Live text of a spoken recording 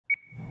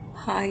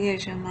هاي يا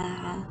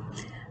جماعة.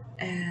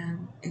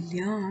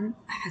 اليوم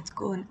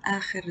حتكون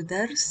آخر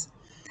درس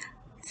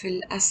في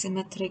ال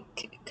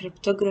asymmetric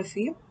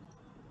cryptography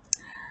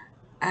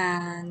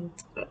and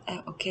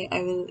okay,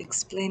 I will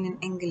explain in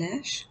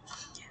English.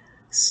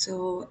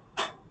 So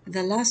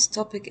the last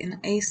topic in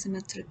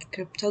asymmetric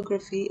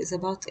cryptography is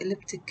about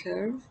elliptic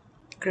curve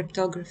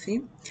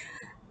cryptography,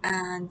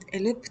 and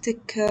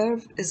elliptic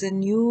curve is a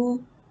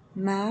new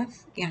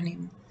math.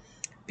 يعني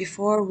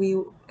before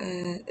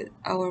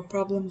our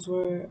problems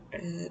were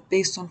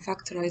based on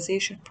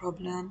factorization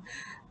problem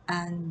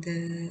and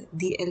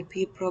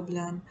DLP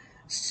problem,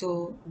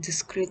 so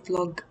discrete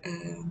log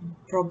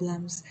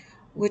problems,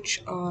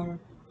 which are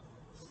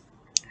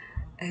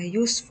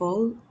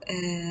useful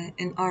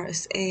in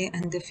RSA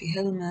and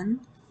Diffie-Hellman,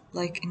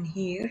 like in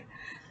here,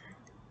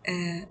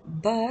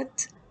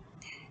 but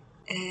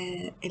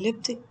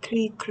elliptic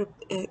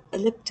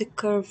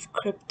curve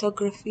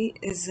cryptography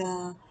is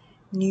a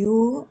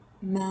new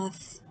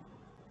math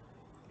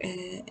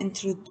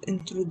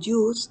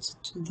introduced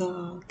to the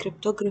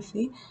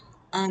cryptography,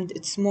 and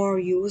it's more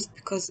used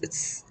because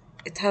it's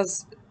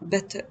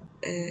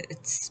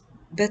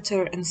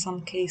better in some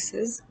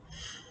cases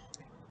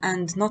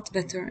and not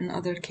better in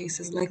other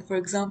cases. Like for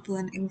example,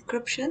 in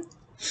encryption,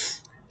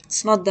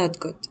 it's not that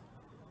good,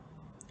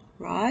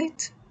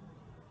 right?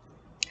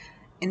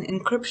 In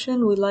encryption,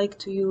 we like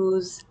to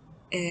use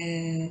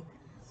a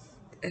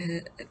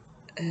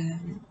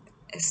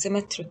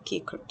symmetric key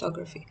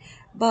cryptography,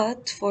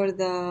 but for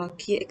the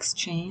key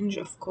exchange,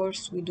 of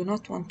course, we do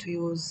not want to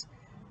use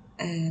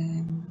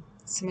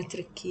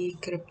symmetric key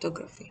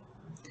cryptography.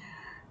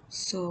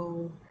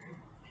 So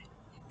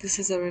this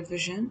is a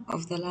revision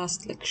of the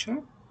last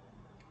lecture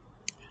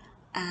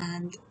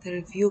and the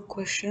review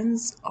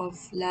questions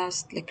of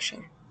last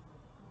lecture.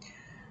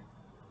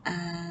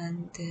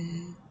 And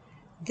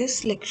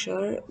this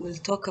lecture will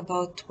talk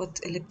about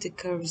what elliptic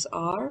curves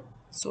are,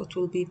 so it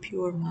will be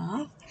pure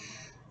math,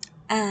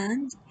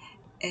 and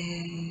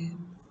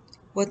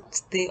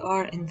what they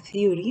are in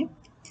theory.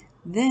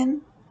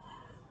 Then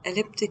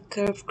elliptic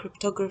curve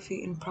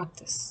cryptography in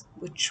practice,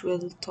 which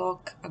will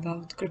talk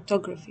about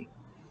cryptography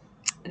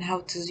and how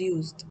it is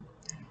used.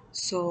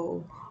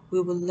 So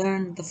we will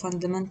learn the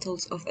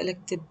fundamentals of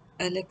elliptic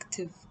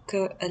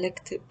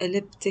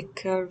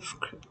curve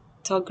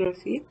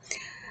cryptography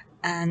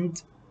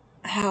and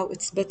how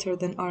it's better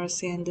than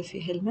RSA and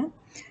Diffie-Hellman,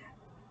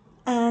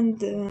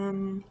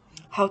 and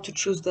how to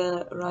choose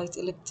the right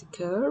elliptic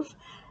curve,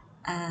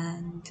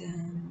 and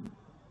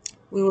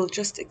we will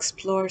just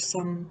explore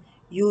some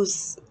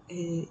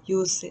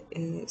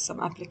some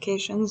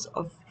applications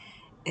of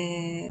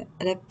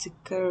elliptic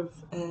curve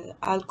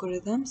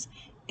algorithms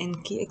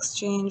in key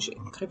exchange,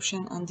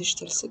 encryption, and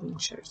digital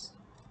signatures.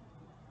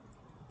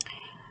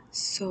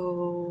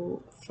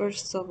 So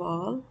first of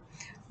all,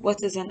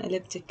 what is an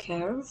elliptic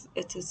curve?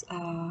 It is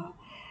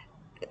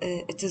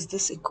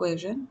this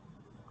equation.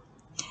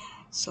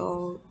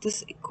 So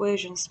this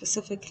equation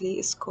specifically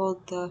is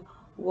called the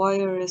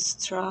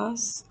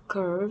Weierstrass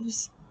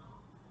curves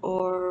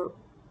or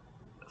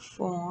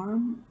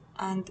form,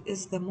 and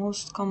is the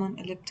most common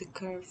elliptic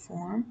curve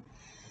form.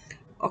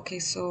 Okay,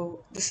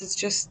 so this is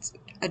just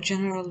a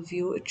general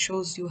view. It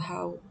shows you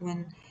how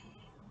when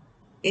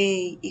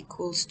a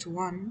equals to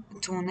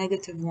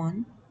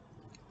 -1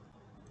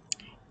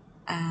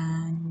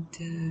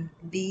 and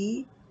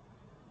b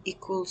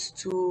equals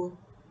to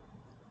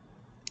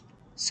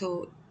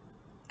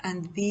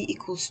b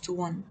equals to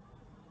 1.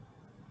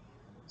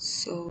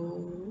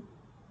 So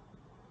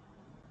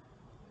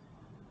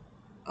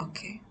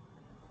okay,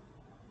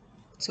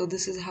 so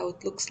this is how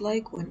it looks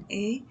like when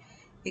a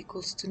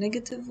equals to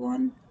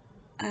 -1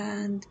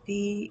 and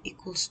b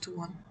equals to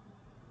 1.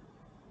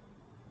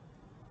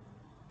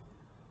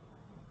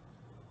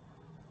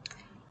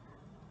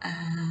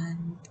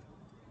 And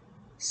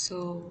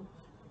so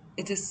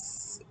it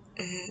is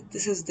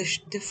this is the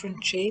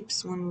different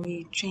shapes when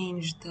we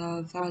change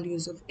the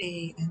values of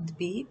a and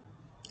b.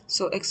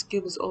 So x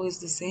cubed is always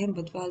the same,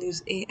 but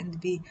values a and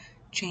b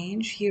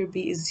change. Here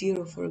b is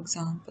 0, for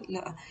example.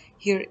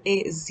 Here a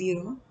is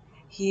 0.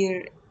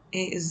 Here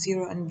a is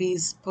 0 and b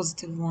is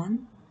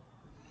 +1.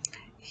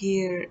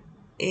 Here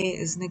a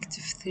is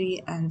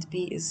 -3 and b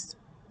is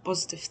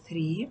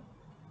 +3.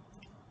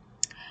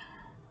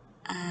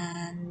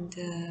 And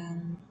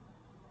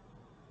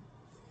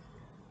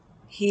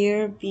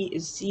here b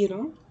is 0.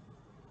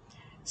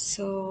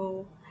 So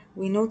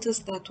we notice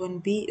that when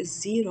b is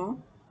 0,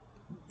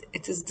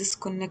 it is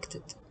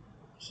disconnected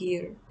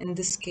here in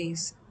this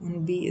case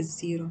when b is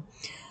 0.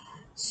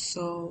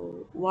 So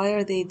why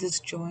are they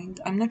disjoint?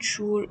 I'm not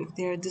sure if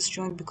they are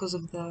disjoint because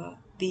of the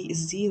b is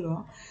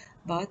 0,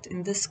 but in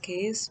this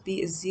case b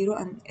is 0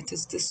 and it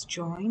is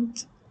disjoint.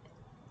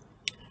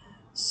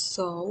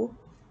 So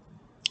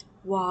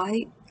why?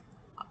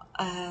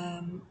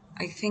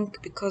 I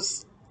think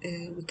because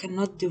we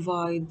cannot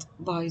divide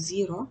by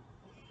 0,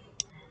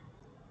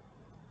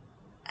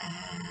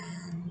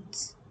 and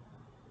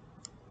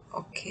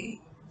okay,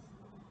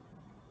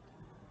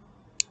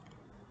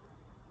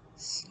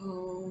 so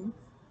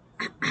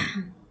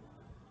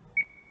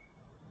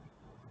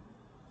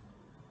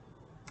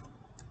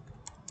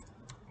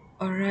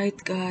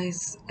Alright,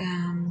 guys,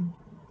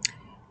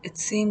 it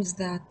seems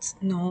that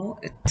no,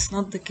 it's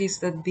not the case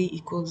that b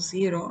equals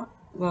 0.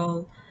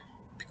 Well,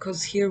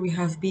 because here we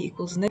have b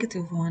equals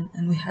 -1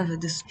 and we have a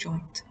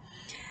disjoint.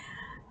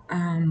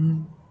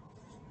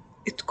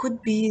 It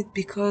could be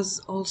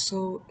because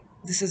also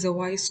this is a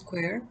y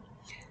square,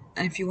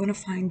 and if you want to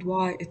find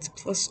y, it's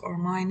plus or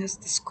minus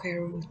the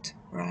square root,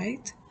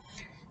 right?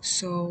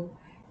 So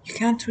you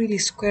can't really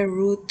square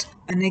root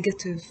a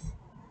negative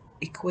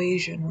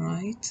equation,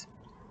 right?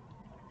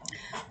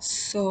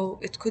 So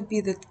it could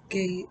be that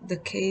the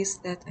case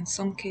that in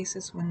some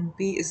cases when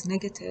b is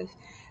negative,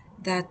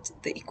 that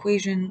the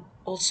equation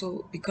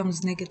also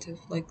becomes negative,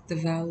 like the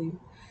value.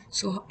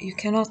 So you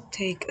cannot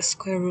take a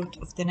square root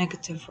of the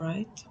negative,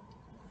 right?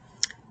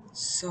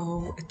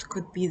 So it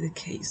could be the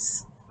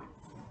case.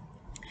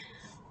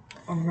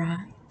 All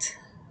right.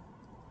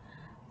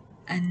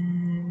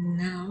 And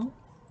now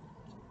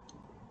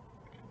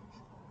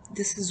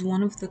this is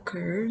one of the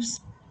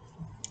curves.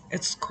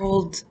 It's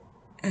called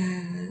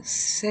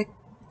sec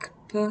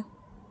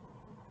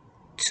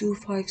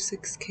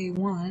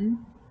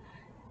 256K1,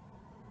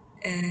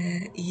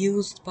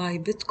 used by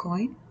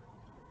Bitcoin.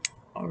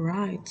 All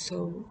right,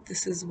 so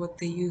this is what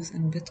they use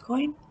in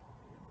Bitcoin.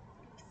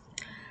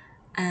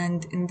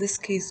 And in this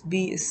case,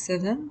 B is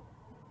 7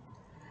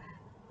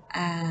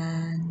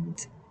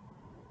 and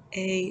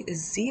A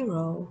is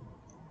 0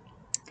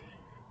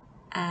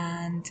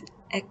 and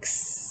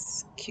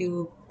X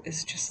cube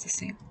is just the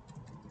same.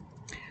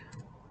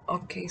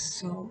 Okay,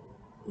 so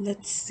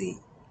let's see.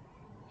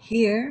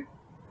 Here,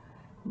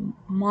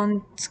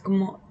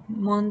 Montgomery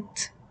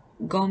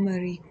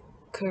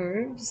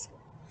curves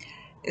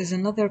is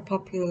another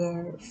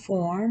popular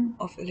form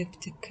of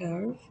elliptic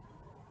curve.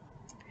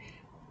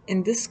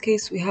 In this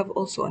case, we have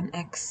also an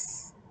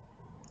X,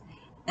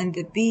 and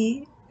the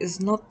B is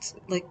not,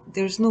 like,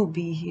 there's no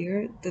B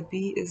here. The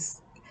B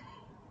is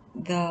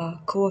the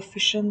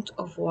coefficient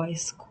of y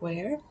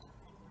square,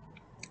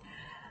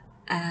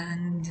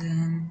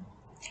 and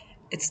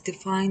it's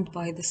defined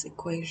by this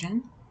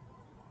equation.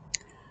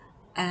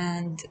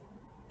 And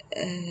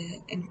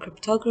in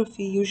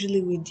cryptography,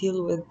 usually we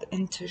deal with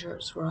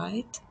integers,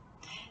 right?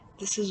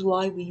 This is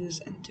why we use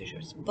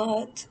integers.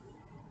 But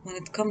when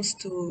it comes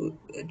to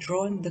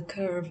drawing the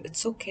curve,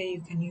 it's okay,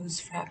 you can use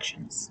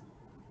fractions.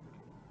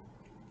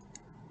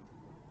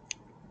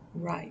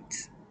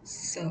 Right.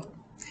 So,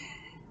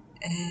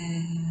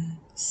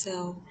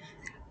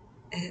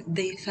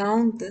 they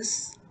found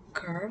this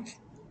curve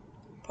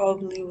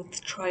probably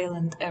with trial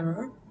and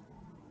error.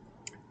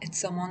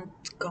 It's a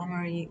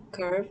Montgomery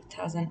curve. It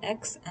has an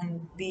x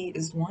and b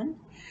is 1,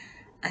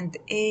 and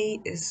a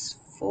is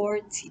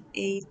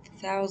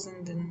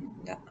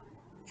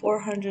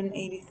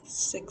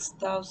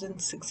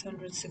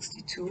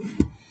 486,662.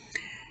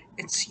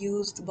 It's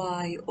used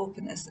by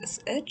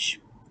OpenSSH,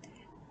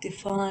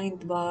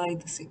 defined by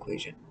this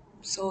equation.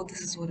 So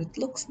this is what it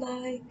looks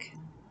like.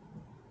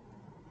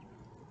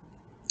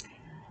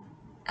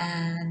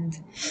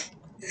 And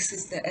this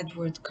is the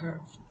Edward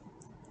curve.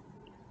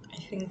 I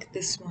think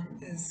this one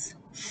is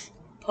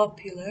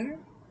popular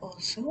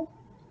also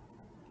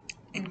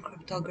in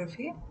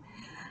cryptography.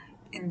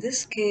 In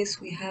this case,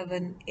 we have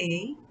an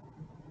a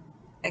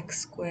x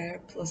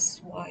squared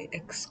plus y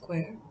x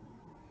squared.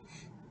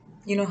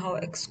 You know how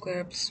x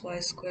squared plus y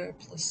squared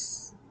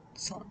plus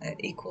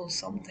equals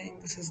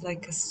something. This is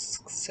like a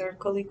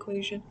circle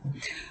equation.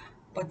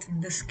 But in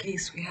this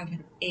case, we have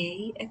an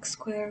a x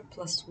squared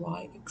plus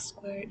y x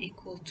squared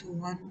equal to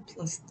 1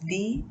 plus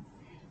b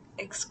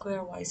x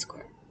squared y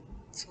squared.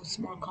 So it's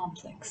more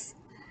complex.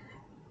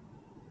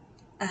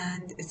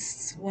 And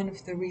it's one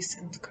of the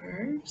recent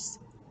curves.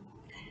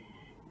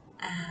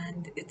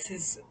 And it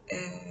is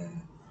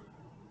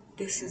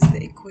this is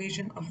the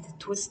equation of the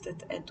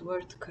twisted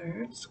Edward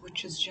curves,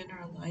 which is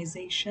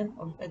generalization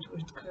of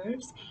Edward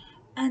curves,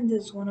 and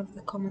is one of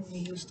the commonly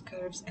used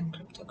curves in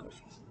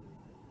cryptography.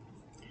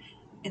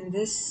 In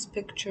this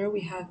picture,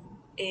 we have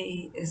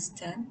A is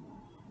 10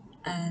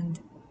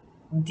 and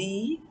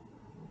D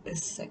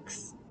is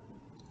 6.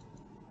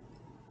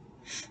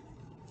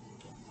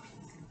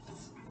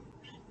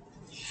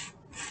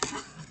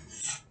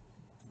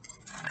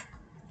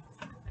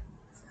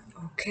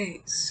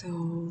 Okay,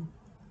 so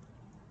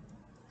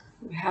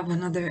we have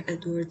another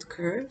Edward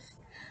curve,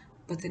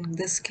 but in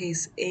this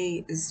case,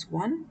 A is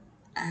 1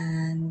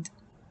 and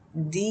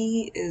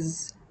D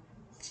is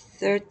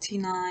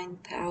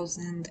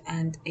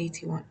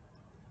 39,081.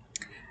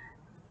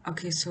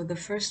 Okay, so the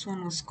first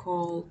one was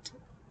called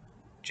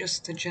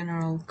just a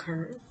general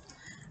curve.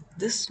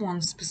 This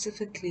one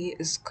specifically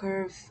is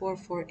curve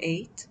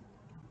 448.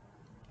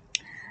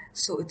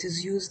 So it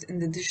is used in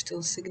the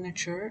digital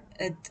signature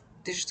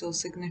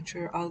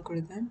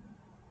algorithm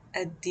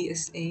at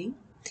DSA.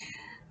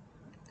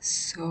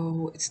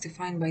 So it's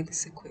defined by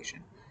this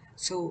equation.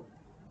 So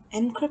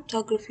in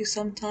cryptography,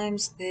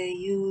 sometimes they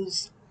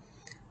use,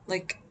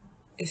 like,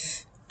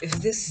 if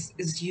this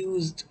is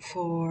used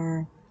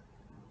for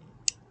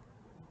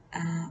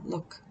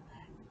Look,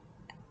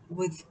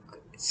 with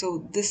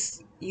so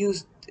this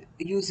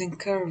using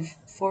curve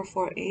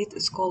 448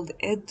 is called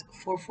ed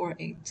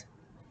 448,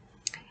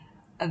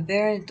 a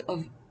variant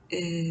of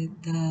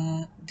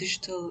the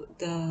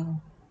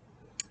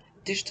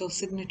digital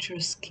signature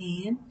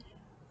scheme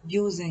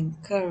using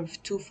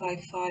curve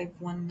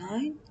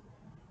 25519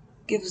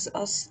 gives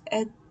us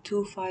ed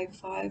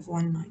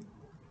 25519.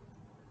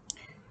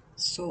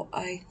 So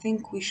I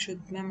think we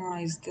should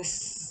memorize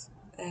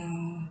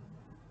uh,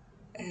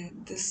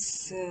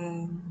 this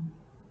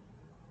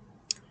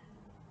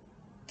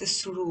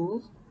this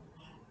rule,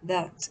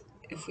 that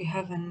if we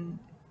have an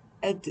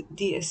ed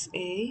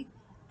DSA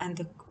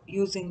and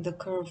using the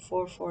curve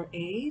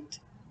 448,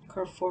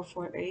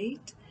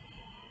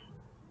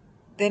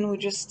 then we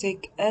just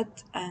take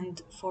ed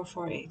and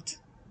 448.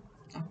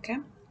 Okay,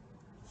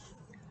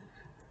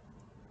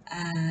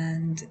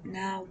 and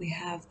now we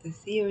have the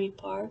theory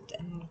part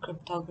in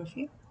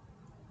cryptography.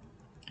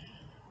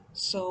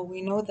 So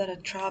we know that a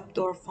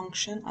trapdoor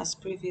function, as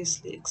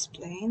previously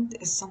explained,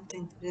 is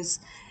something that is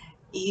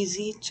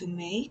easy to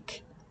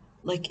make,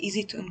 like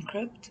easy to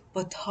encrypt,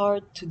 but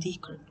hard to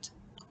decrypt,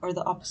 or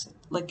the opposite.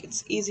 Like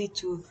it's easy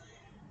to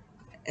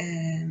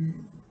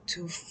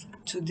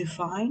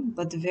define,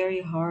 but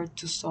very hard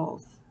to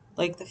solve.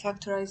 Like the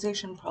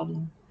factorization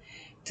problem.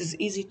 It is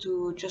easy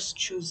to just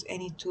choose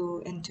any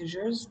two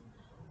integers,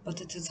 but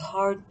it is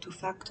hard to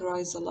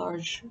factorize a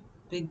large,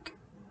 big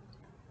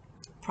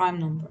prime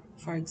number,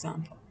 for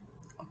example.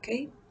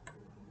 Okay?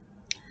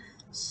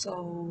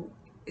 So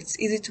it's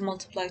easy to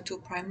multiply two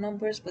prime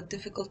numbers, but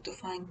difficult to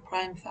find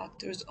prime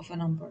factors of a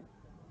number.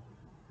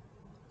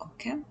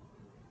 Okay?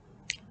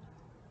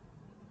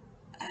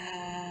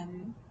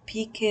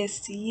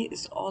 PKC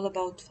is all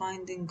about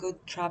finding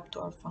good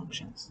trapdoor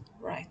functions.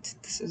 Right,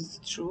 this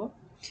is true.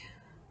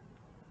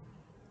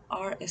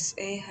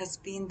 RSA has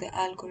been the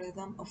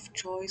algorithm of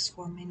choice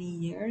for many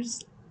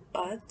years,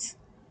 but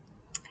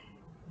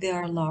they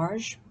are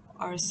large.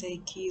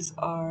 RSA keys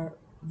are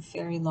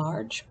very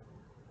large,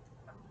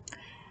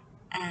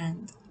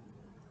 and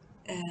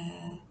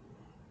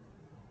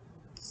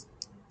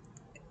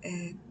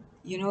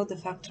you know the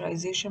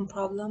factorization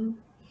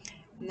problem.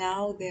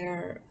 Now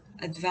they're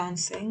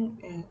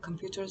advancing,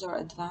 computers are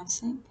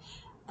advancing,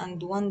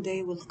 and one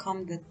day will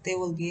come that they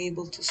will be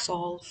able to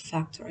solve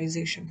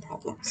factorization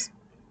problems.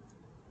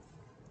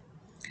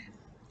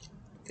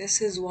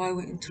 This is why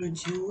we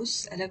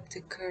introduce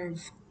elliptic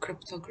curve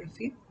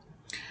cryptography,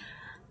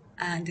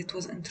 and it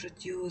was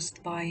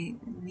introduced by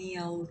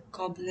Neil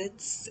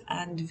Koblitz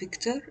and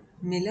Victor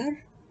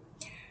Miller.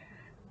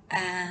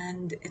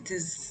 And it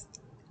is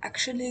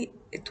actually,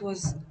 it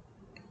was,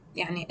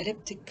 يعني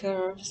elliptic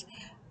curves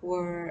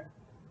were,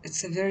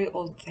 it's a very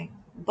old thing,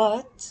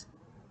 but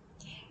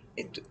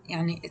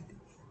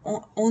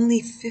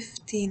only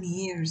 15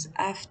 years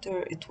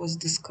after it was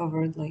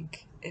discovered,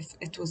 like if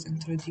it was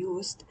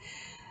introduced,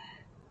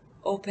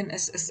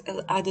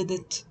 OpenSSL added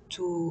it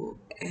to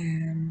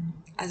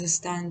as a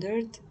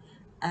standard,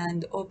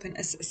 and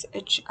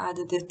OpenSSH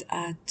added it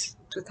at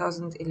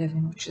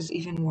 2011, which is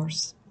even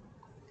worse.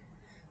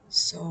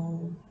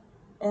 So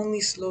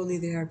only slowly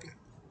they are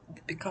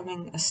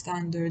becoming a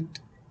standard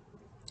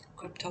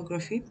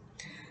cryptography,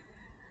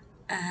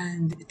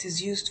 and it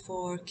is used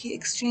for key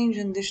exchange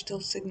and digital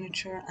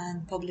signature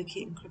and public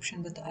key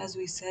encryption. But as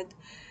we said,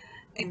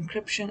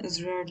 encryption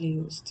is rarely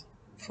used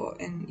for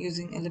in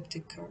using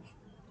elliptic curve.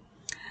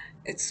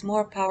 It's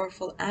more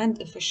powerful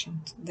and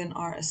efficient than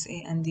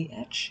RSA and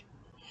DH,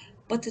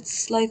 but it's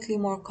slightly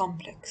more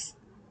complex.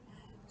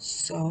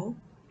 So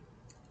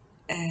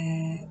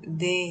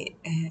the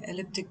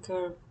elliptic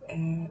curve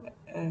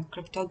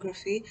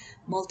cryptography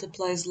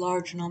multiplies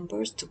large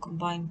numbers to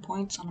combine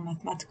points on a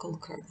mathematical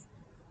curve.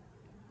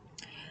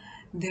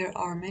 There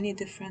are many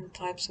different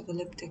types of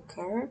elliptic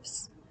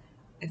curves: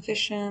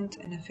 efficient,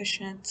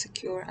 inefficient,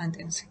 secure, and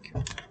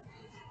insecure.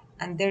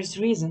 And there's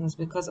reasons,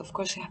 because of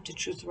course you have to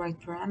choose the right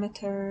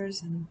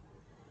parameters and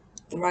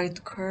the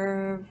right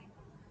curve.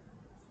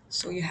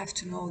 So you have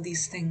to know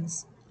these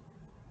things.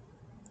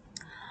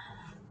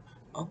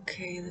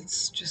 Okay,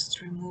 let's just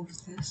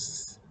remove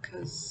this,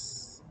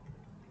 because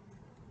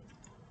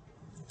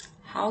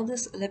how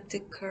does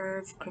elliptic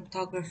curve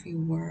cryptography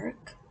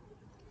work?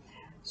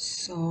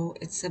 So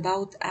it's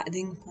about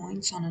adding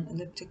points on an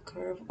elliptic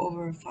curve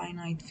over a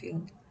finite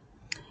field.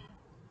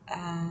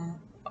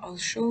 I'll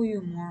show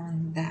you more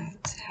on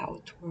that, how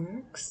it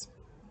works.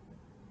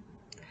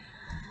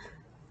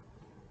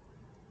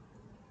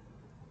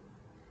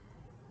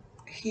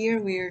 Here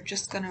we're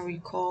just gonna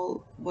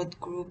recall what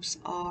groups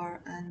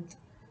are, and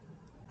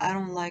I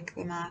don't like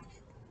the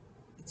math.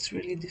 It's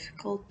really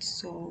difficult,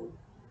 so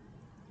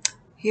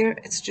here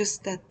it's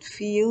just that a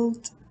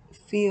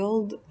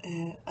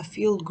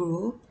field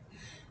group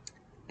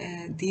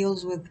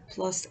deals with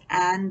plus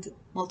and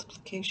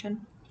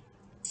multiplication,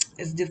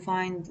 is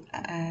defined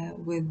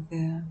with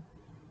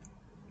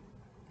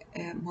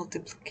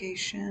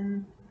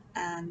multiplication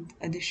and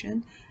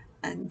addition,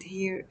 and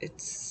here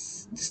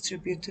its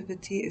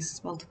distributivity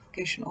is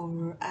multiplication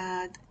over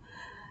add,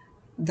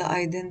 the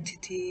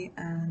identity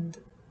and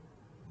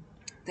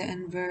the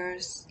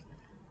inverse,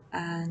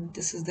 and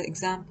this is the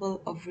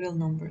example of real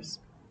numbers.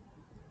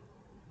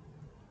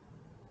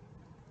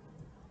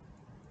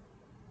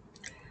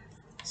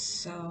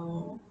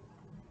 So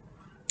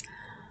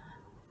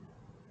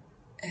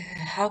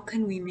how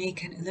can we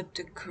make an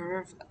elliptic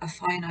curve a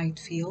finite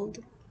field?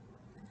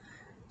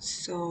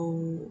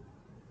 So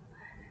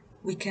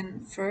we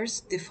can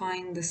first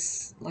define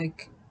this,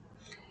 like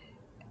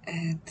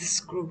this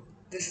group.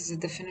 This is a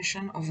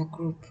definition of a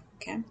group,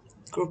 okay?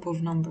 Group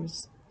of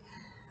numbers.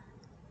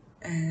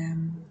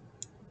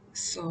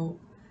 So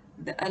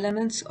the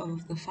elements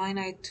of the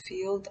finite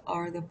field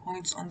are the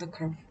points on the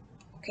curve,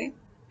 okay?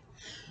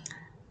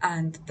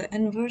 And the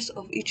inverse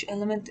of each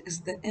element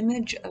is the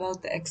image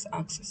about the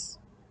x-axis,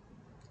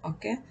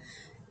 okay?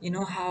 You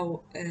know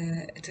how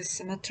it is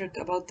symmetric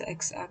about the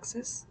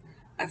x-axis?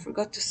 I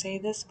forgot to say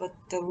this, but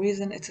the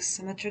reason it is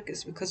symmetric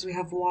is because we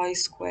have y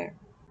square,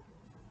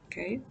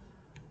 okay?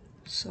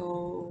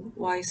 So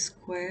y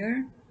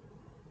square,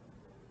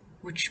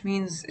 which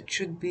means it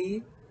should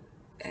be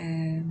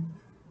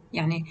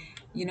يعني,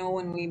 you know,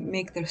 when we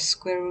make the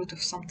square root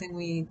of something,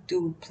 we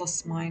do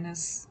plus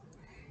minus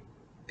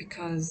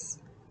because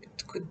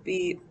it could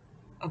be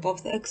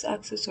above the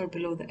x-axis or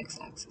below the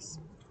x-axis.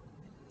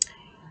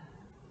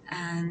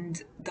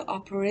 And the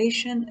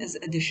operation is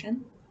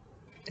addition.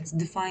 It's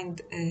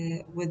defined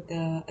with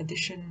the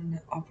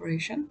addition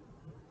operation.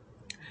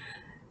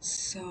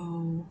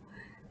 So,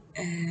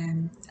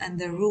 and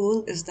the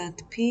rule is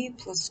that P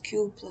plus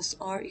Q plus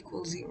R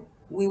equals 0.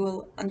 We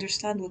will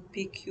understand what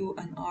P, Q,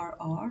 and R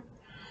are.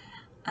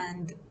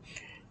 And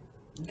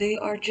they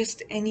are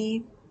just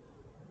any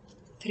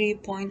 3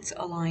 points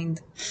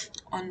aligned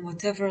on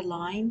whatever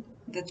line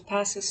that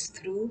passes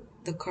through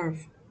the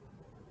curve.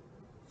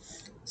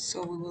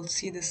 So we will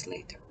see this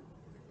later.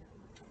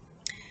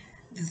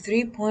 The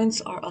 3 points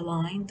are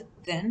aligned,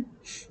 then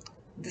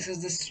this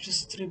is the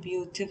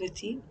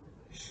distributivity,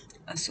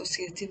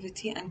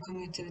 associativity, and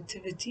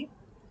commutativity.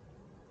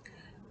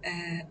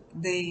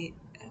 They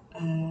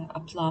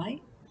apply.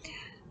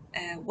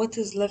 What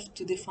is left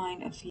to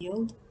define a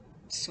field?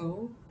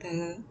 So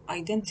the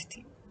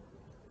identity.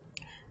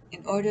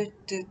 In order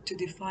to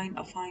define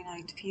a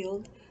finite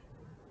field,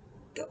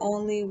 the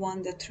only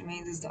one that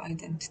remains is the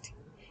identity.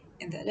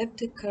 In the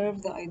elliptic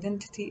curve, the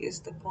identity is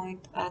the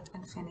point at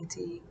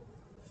infinity,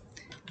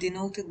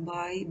 denoted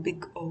by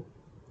big O.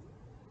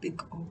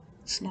 Big O.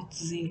 It's not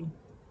 0.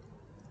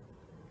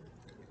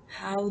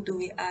 How do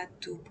we add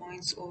 2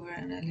 points over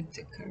an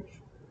elliptic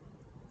curve?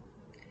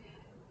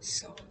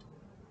 So,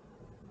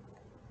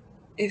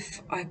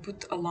 if I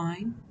put a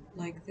line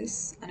like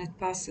this and it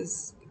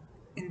passes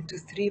into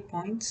 3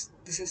 points,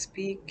 this is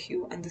P,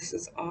 Q, and this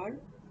is R.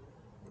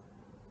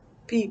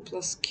 P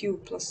plus Q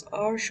plus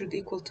R should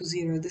equal to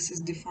 0. This is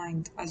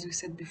defined as we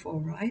said before,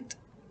 right?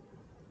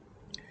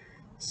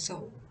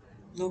 So,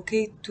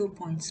 locate 2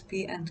 points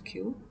P and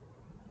Q.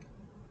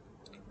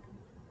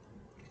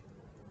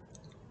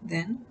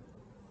 Then,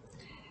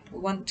 we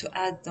want to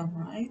add them,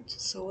 right?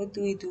 So what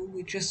do?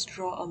 We just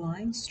draw a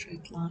line,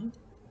 straight line.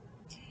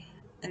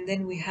 And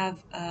then we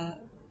have a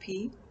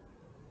P,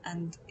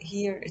 and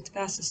here it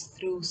passes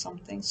through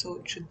something, so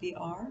it should be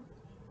R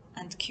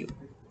and Q.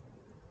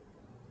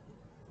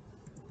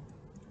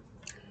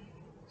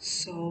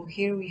 So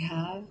here we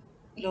have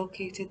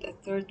located a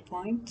third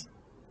point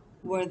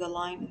where the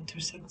line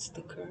intersects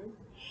the curve.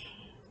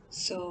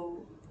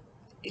 So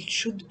it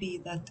should be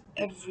that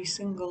every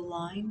single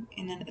line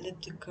in an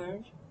elliptic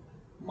curve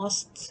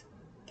must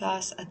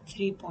pass at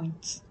 3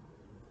 points.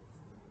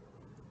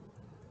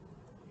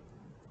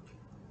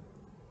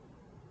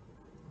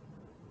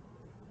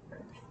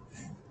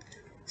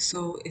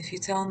 So if you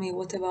tell me,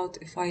 what about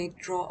if I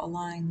draw a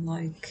line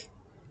like,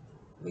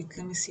 wait,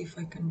 let me see if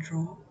I can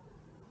draw.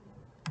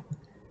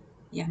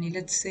 Yani,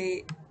 let's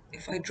say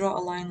if I draw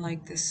a line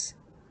like this,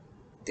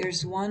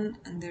 there's 1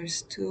 and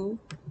there's 2.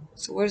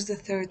 So where's the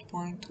third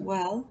point?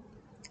 Well,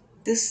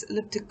 this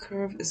elliptic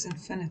curve is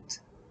infinite.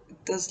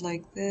 It does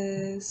like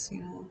this,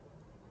 you know,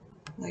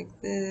 like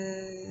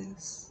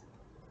this.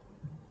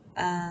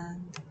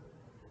 And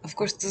of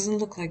course, it doesn't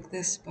look like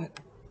this, but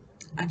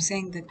I'm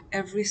saying that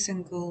every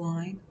single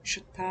line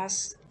should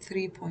pass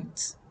 3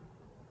 points.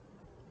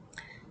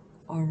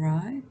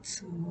 Alright,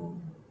 so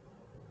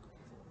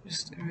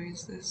just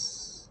erase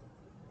this.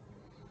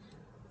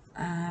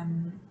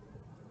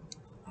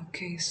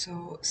 Okay,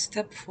 so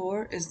step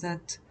 4 is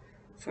that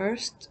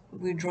first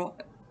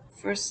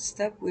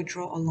step we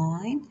draw a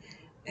line,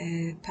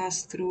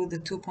 pass through the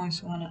 2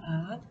 points we want to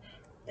add,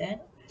 then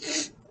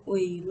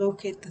we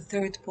locate the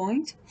third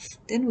point,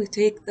 then we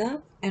take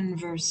the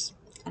inverse.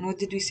 And what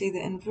did we say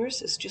the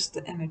inverse is? Just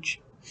the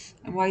image.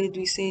 And why did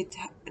we say it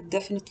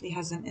definitely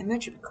has an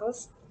image?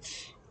 Because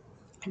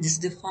it is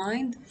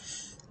defined,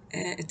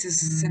 it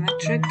is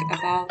symmetric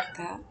about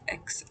the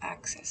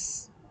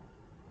x-axis.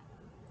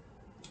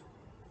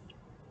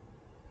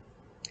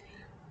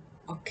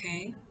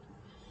 Okay,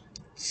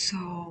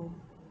 so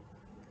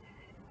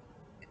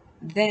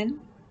then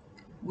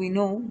we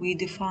know we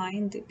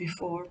defined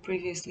before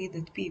previously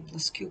that P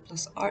plus Q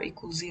plus R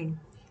equals 0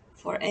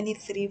 for any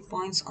 3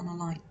 points on a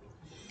line,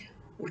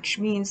 which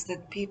means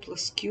that P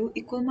plus Q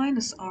equal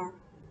minus R,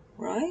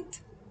 right?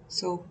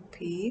 So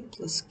P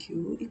plus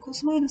Q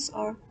equals minus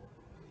R.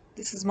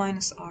 This is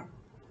minus R.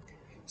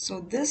 So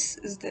this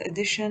is the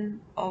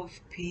addition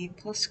of P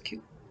plus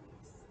Q.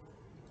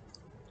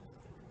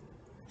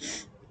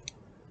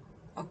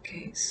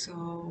 Okay,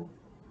 so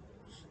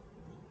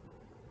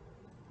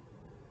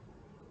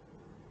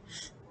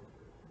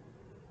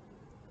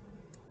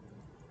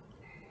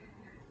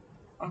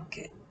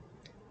okay,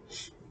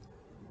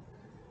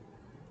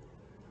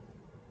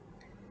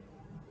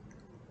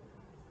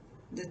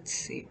 let's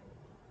see.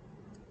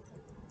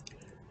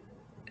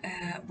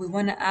 We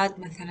want to add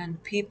مثلا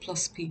P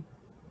plus P.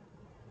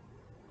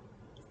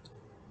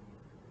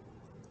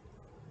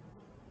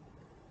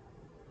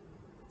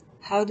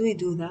 How do we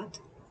do that?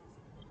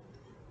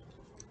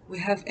 We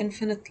have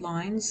infinite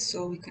lines,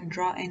 so we can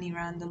draw any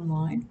random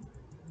line.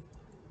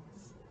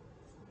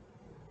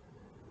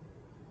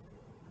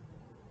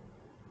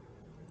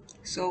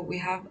 So we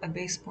have a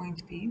base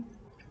point P.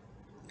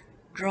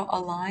 Draw a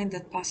line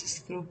that passes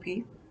through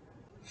P.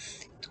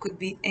 It could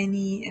be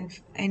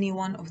any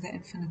one of the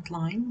infinite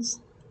lines.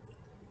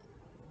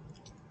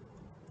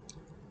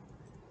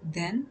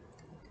 Then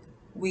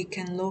we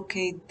can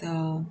locate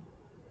the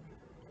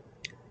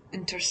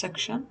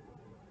intersection,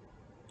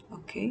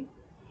 okay?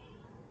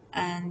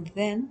 And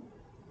then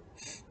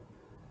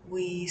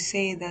we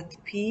say that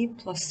P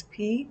plus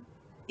P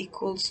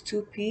equals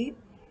 2P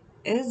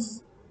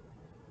is,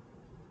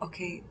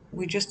 okay,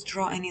 we just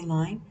draw any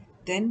line,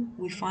 then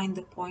we find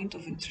the point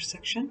of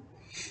intersection,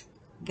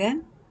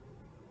 then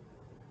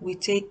we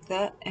take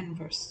the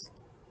inverse.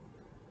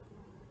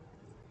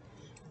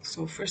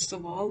 So first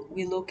of all,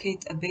 we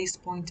locate a base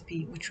point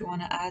P, which we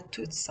want to add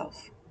to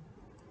itself.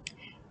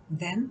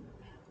 Then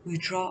we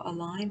draw a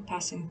line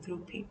passing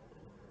through P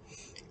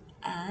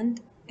and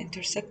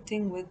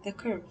intersecting with the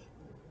curve,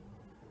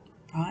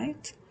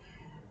 right?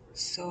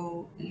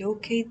 So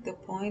locate the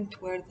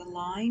point where the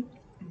line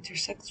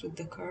intersects with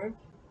the curve.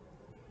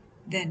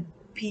 Then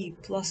P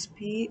plus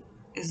P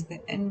is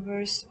the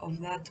inverse of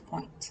that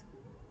point.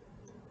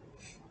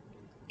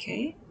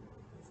 Okay?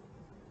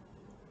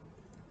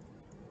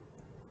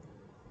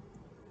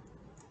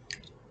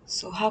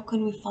 So how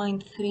can we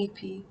find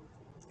 3P?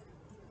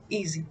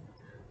 Easy.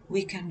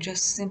 We can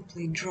just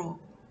simply draw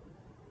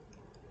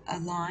a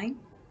line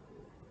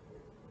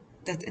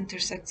that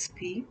intersects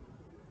P.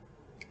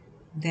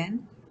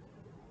 Then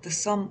the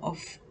sum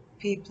of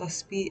P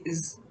plus P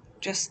is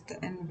just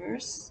the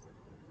inverse.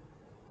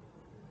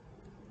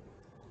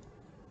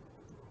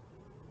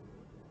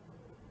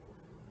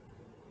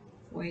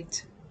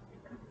 Wait.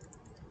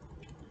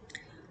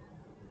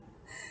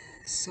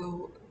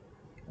 So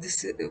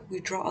this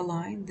we draw a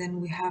line, then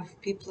we have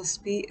P plus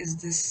P is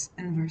this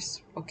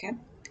inverse, okay?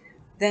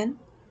 Then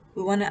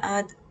we want to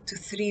add to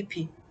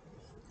 3P.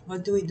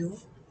 What do?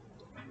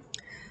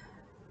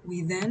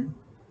 We then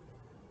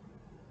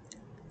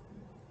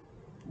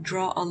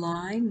draw a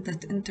line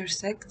that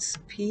intersects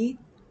P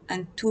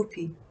and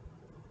 2P,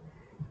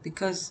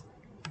 because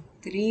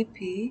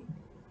 3P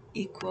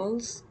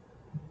equals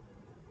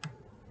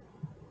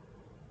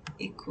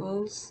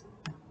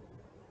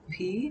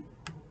P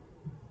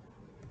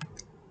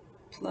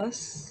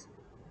plus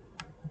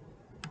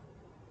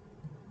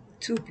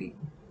 2P.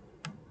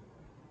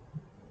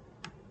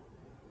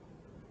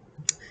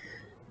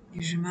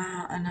 يا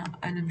جماعة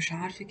أنا مش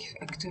عارفة كيف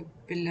أكتب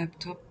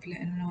باللابتوب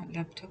لأنه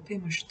لابتوبي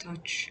مش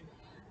تاتش،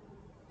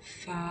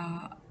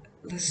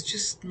 let's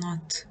just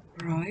not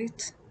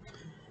write.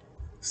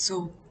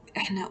 So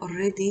إحنا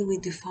already we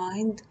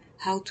defined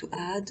how to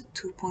add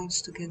 2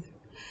 points together.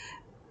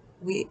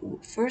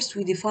 First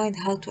we defined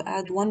how to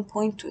add 1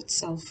 point to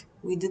itself.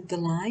 We did the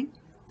line,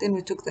 then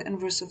we took the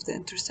inverse of the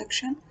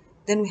intersection,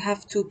 then we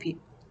have 2P.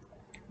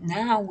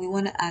 Now we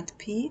want to add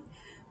P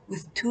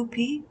with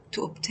 2P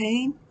to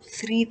obtain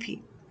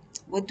 3P.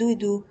 What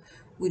do?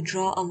 We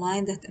draw a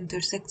line that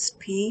intersects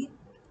P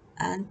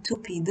and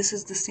 2P. This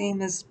is the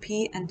same as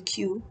P and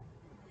Q.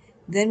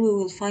 Then we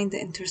will find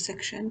the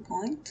intersection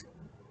point.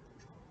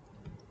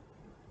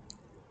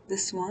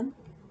 This one.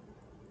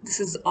 This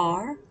is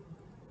R.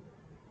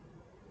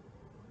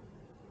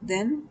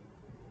 Then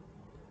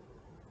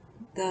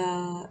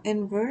the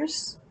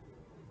inverse.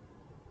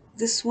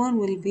 This one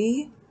will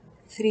be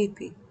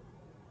 3P.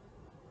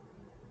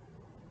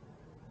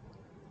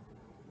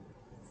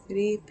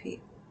 3P.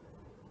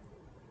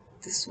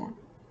 This one.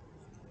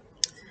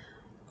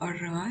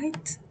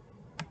 Alright.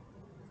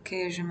 اوكي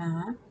يا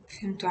جماعة،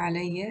 فهمتوا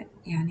علي؟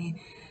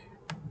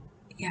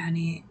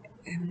 يعني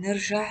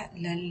بنرجع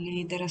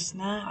للي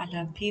درسناه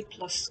على P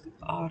plus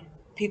R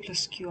P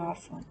plus Q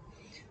عفوا.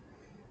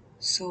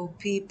 So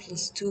P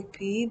plus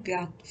 2P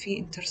في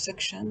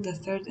intersection, the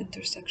third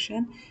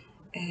intersection,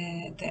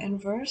 the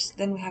inverse,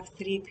 then we have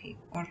 3P,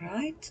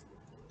 alright?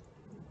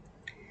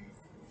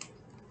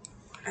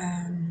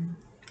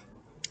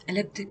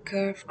 Elliptic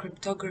curve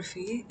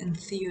cryptography in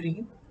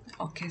theory.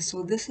 Okay,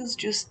 so this is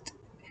just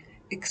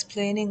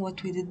explaining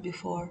what we did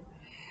before.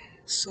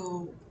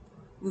 So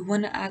we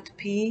want to add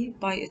p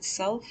by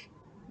itself.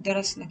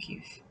 درسنا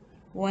كيف.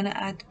 We want to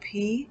add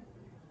p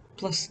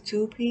plus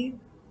 2p,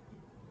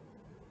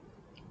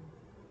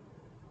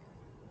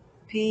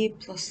 p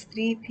plus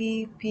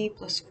 3p, p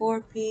plus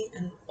 4p,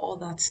 and all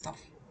that stuff.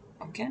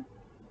 Okay?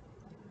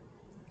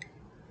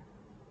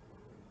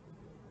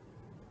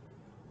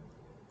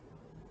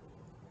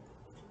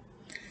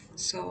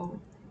 So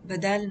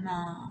بدل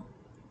ما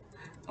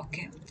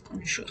اوكي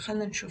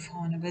خلينا نشوف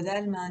هون.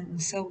 بدل ما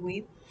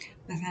نسوي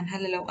مثلا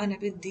هلا لو انا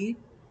بدي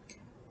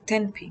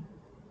 10p،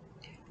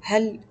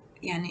 هل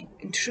يعني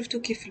انتوا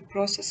شفتوا كيف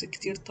البروسيس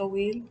كتير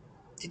طويل؟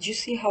 Did you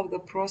see how the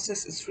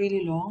process is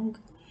really long?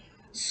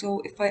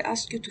 So if I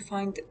ask you to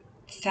find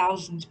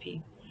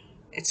 1000p,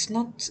 it's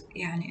not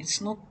يعني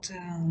it's not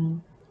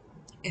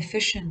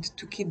efficient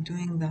to keep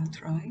doing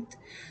that, right?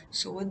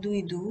 So what do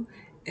we do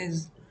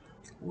is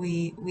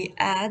we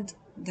add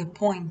the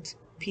point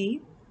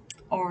p,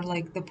 or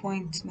like the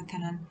point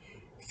مثلا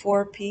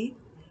 4p,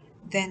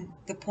 then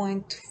the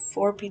point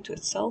 4p to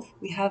itself,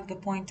 we have the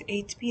point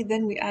 8p,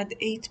 then we add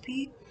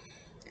 8p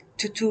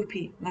to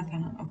 2p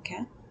مثلا.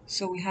 okay,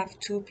 so we have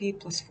 2p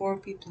plus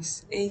 4p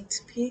plus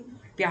 8p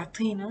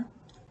بيعطينا,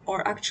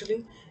 or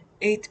actually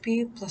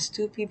 8p plus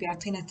 2p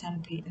بيعطينا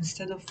 10p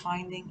instead of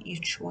finding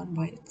each one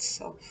by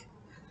itself.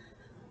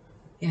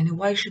 يعني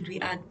why should we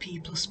add p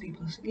plus p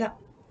plus لا,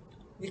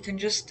 we can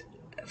just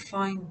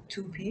find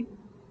 2p,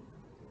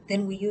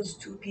 then we use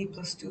 2p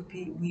plus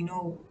 2p, we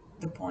know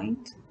the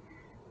point.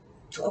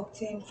 To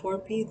obtain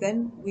 4p,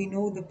 then we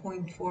know the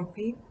point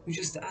 4p, we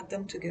just add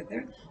them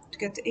together to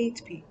get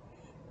 8p.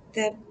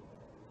 Then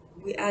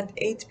we add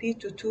 8p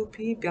to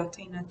 2p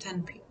بيعطينا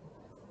 10p.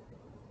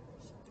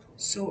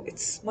 So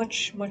it's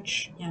much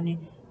يعني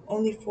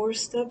only 4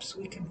 steps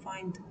we can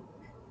find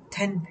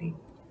 10p,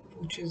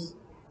 which is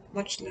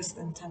much less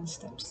than 10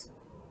 steps.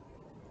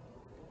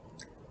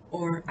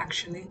 Or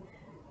actually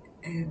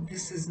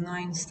this is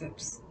 9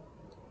 steps.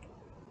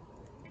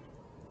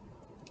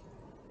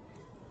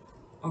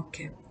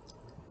 Okay,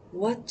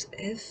 what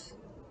if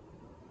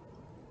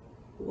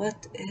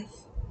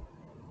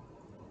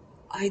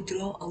I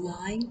draw a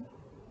line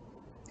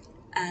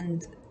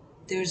and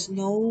there's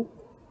no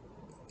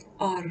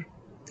r,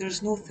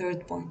 there's no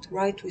third point,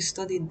 right? We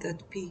studied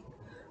that p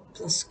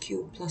plus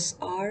q plus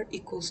r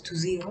equals to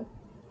 0.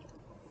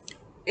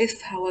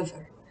 If,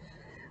 however,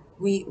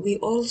 we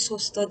also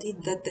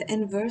studied that the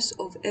inverse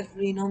of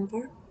every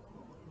number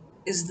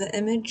is the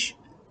image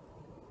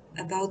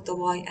about the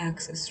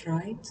y-axis,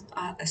 right?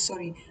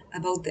 Sorry,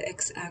 about the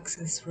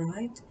x-axis,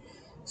 right?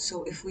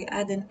 So if we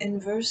add an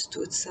inverse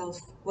to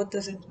itself, what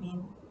does it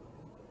mean?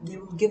 They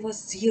will give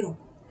us 0,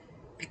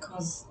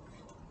 because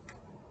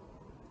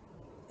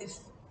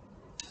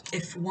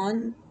if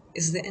 1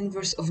 is the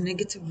inverse of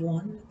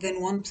 -1,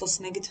 then 1 plus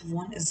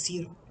 -1 is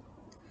 0.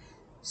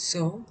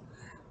 So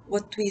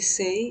what we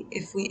say,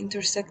 if we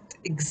intersect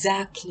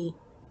exactly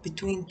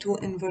between two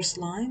inverse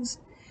lines,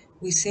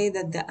 we say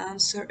that the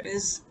answer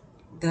is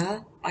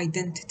the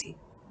identity,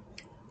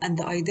 and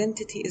the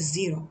identity is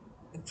 0.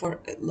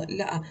 For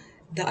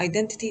the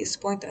identity is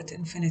point at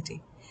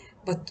infinity,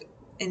 but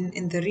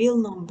in the real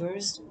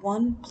numbers,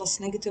 1 plus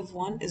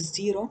 -1 is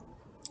 0,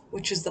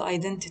 which is the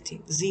identity.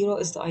 0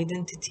 is the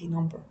identity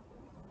number,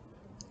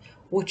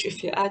 which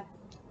if you add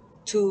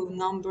two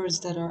numbers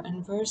that are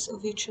inverse of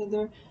each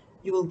other,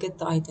 you will get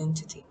the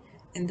identity.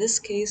 In this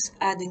case,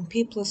 adding p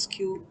plus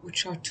q,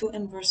 which are two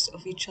inverse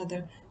of each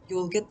other, you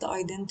will get the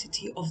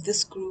identity of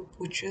this group,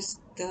 which is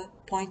the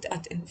point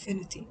at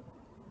infinity.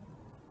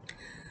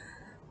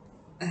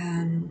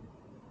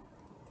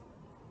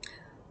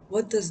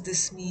 What does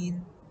this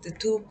mean? The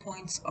 2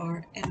 points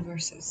are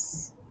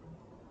inverses.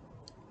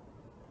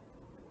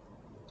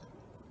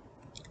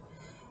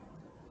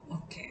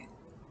 Okay.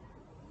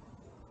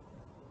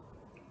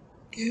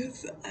 Give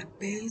a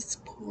base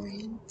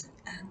point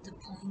and the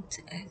point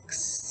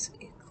x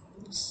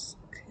equals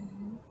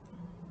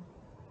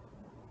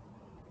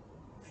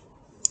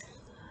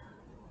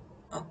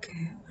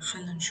okay,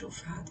 خلينا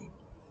نشوف هذه.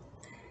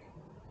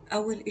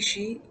 أول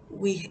إشي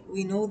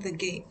we know the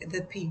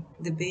p,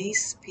 the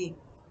base p.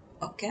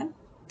 Okay,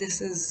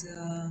 this is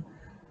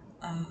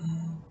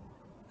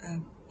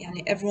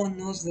يعني everyone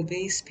knows the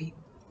base p.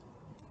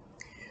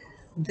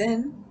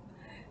 Then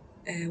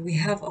we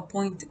have a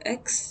point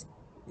x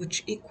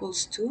which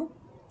equals to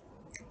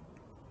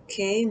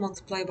k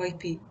multiplied by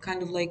p,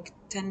 kind of like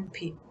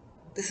 10p.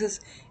 This is,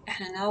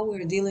 احنا now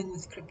we're dealing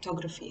with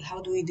cryptography.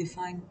 How do we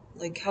define,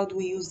 like how do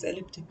we use the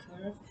elliptic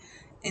curve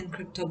in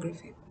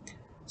cryptography?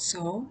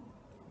 So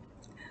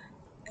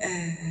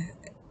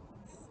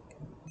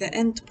the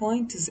end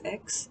point is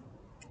x,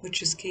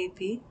 which is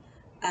kp,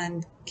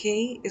 and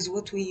k is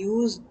what we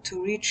use to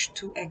reach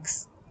to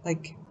x,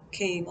 like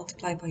k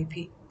multiplied by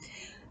p.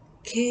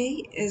 K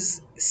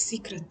is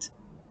secret.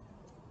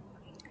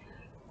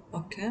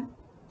 Okay,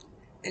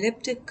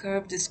 elliptic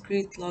curve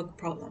discrete log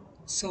problem.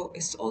 So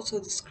it's also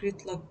a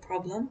discrete log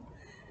problem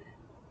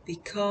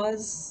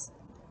because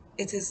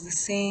it is the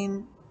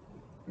same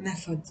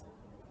method.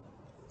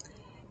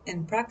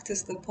 In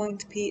practice, the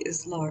point P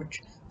is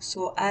large,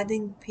 so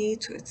adding P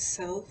to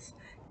itself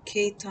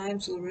k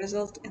times will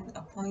result in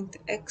a point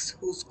X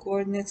whose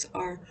coordinates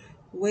are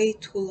way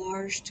too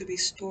large to be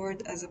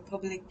stored as a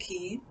public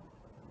key,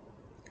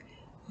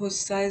 whose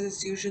size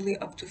is usually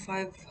up to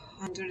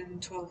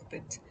 512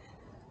 bit.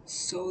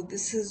 So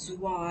this is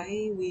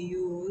why we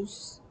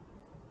use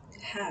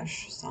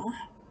hash,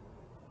 صح?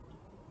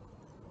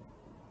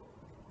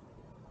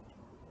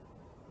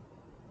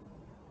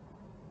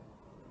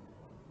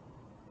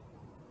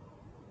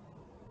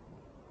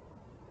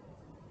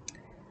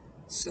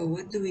 So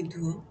what do?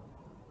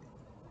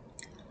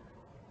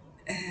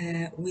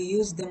 We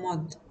use the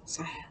mod,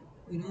 صح?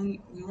 We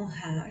don't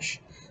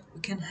hash.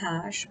 We can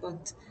hash,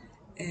 but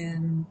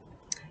um,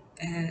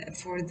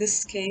 for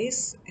this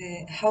case,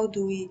 how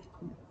do we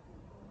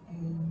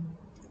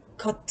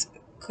cut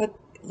cut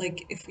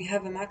like if we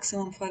have a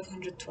maximum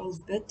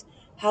 512 bit,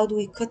 how do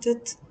we cut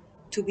it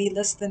to be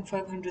less than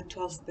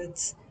 512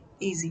 bits?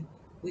 Easy.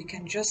 We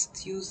can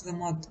just use the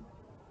mod.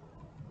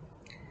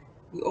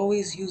 We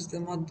always use the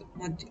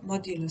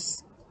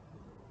modulus.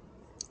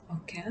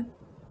 Okay.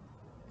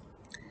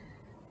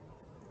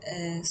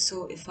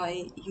 So if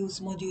I use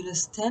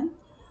modulus 10,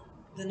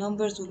 the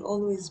numbers will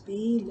always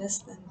be less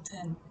than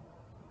 10,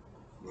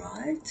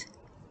 right?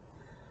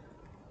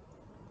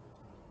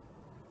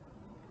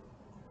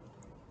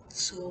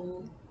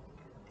 So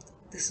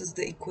this is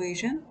the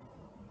equation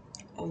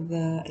of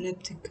the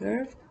elliptic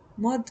curve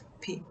mod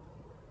p,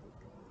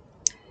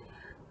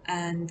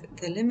 and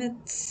the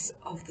limits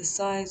of the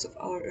size of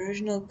our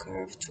original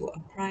curve to a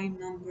prime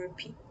number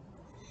p.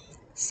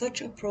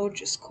 Such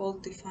approach is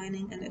called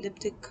defining an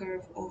elliptic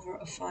curve over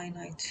a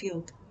finite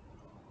field.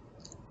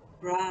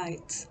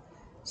 Right.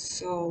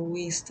 So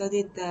we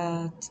studied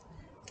that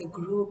the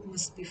group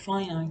must be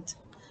finite.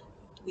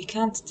 We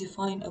can't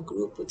define a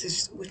group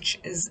which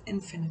is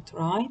infinite,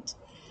 right?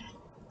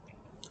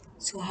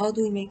 So how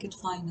do we make it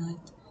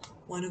finite?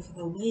 One of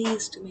the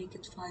ways to make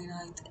it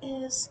finite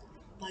is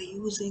by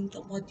using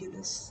the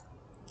modulus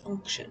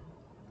function.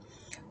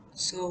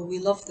 So we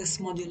love this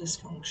modulus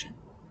function.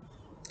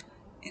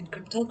 In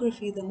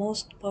cryptography, the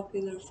most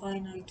popular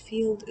finite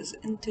field is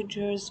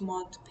integers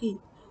mod p,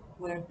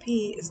 where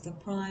p is the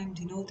prime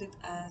denoted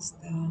as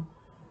the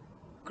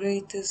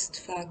greatest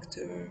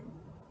factor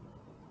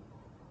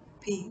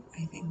p,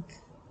 I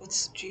think.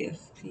 What's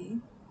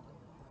GFP?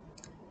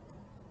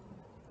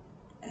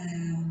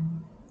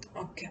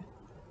 Okay.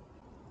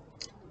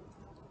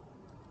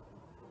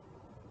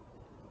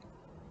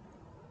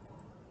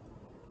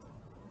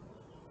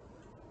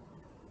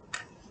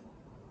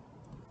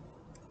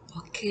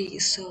 Okay,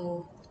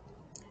 so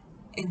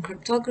in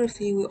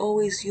cryptography, we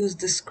always use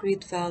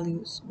discrete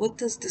values. What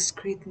does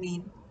discrete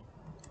mean?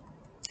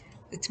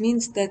 It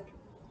means that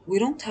we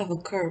don't have a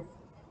curve,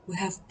 we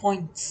have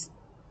points,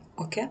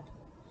 okay?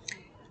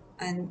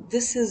 And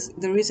this is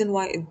the reason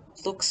why it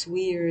looks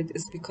weird,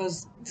 is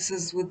because this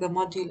is with the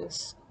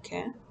modulus,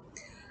 okay?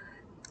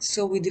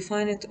 So we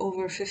define it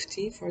over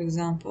 50, for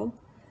example,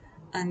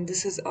 and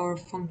this is our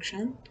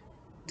function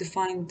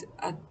defined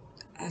at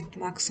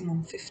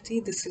maximum 50.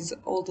 This is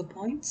all the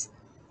points,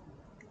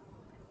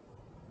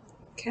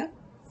 okay?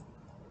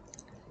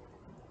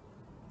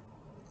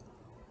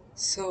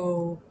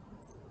 So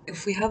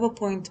if we have a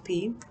point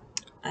P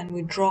and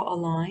we draw a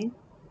line,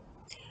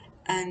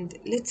 and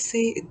let's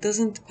say it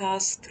doesn't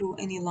pass through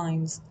any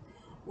lines,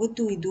 what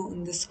do we do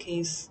in this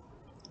case?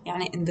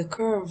 يعني in the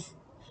curve,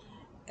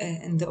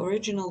 in the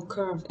original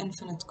curve,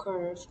 infinite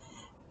curve,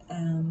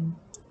 um,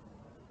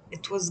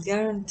 it was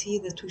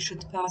guaranteed that we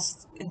should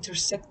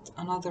intersect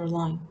another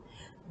line.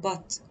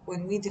 But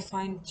when we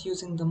define it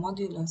using the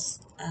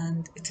modulus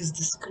and it is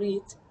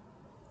discrete,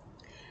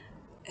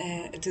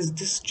 it is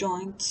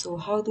disjoint, so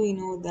how do we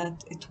know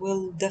that it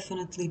will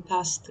definitely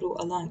pass through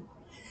a line?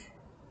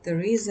 The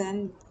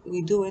reason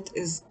we do it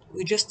is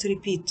we just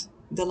repeat.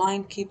 The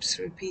line keeps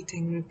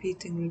repeating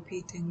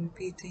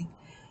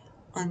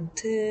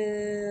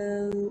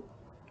until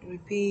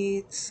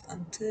repeats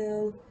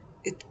until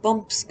it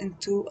bumps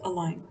into a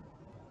line.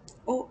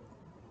 Oh,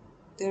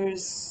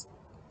 there's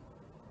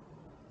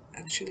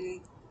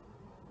actually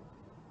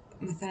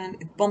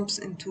مثلا it bumps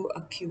into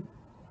a Q.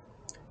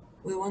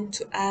 We want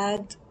to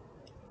add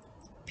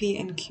P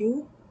and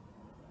Q,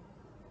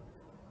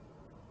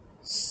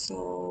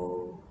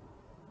 so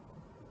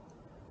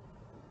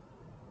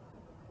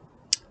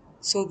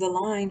the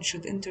line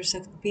should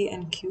intersect P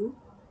and Q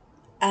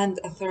and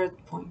a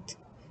third point.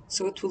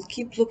 So it will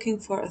keep looking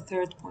for a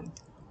third point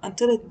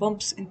until it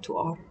bumps into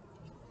R.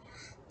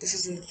 This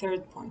is the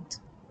third point.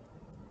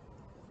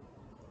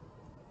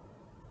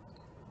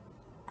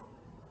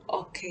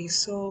 Okay,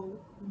 so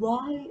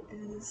why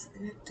is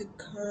elliptic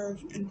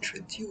curve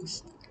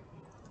introduced?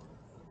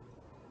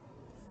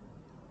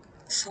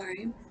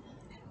 Sorry.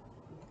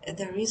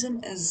 The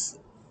reason is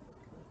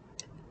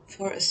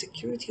for a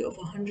security of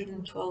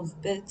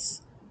 112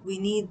 bits, we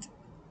need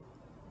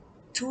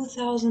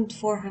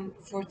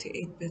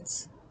 2448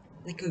 bits,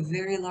 like a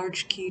very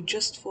large key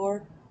just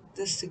for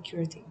this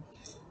security.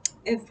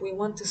 If we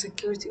want a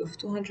security of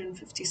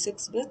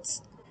 256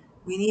 bits,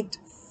 we need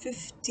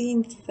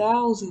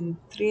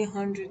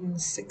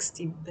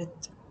 15,360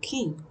 bit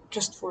key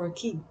just for a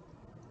key.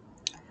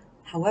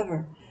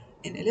 However,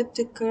 in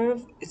elliptic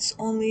curve, it's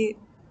only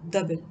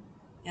double.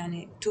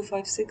 يعني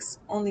 256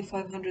 only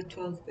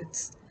 512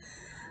 bits.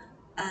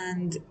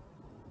 And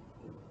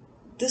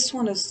this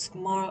one is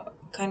more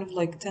kind of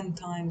like 10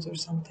 times or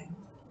something.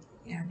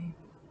 يعني.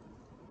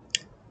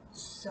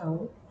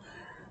 So,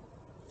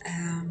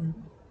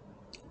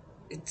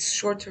 it's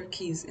shorter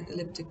keys in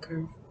elliptic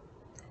curve.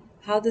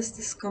 How does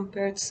this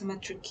compare to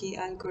symmetric key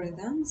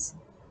algorithms?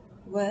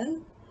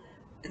 Well,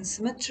 in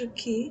symmetric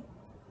key,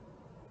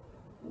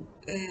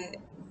 uh,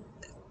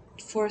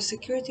 for a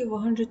security of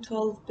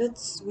 112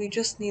 bits, we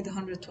just need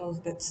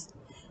 112 bits.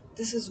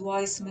 This is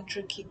why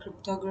symmetric key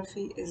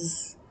cryptography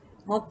is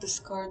not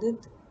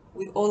discarded.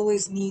 We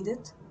always need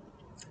it.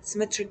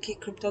 Symmetric key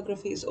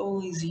cryptography is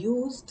always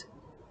used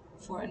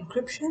for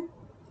encryption.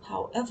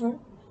 However,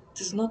 it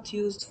is not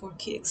used for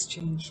key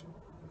exchange.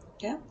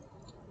 Okay?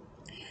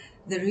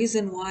 The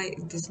reason why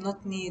it does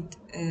not need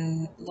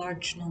a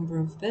large number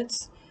of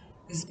bits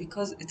is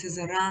because it is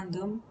a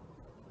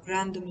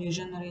randomly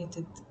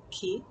generated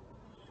key,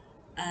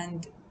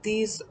 and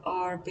these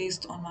are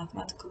based on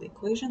mathematical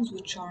equations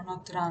which are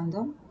not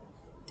random.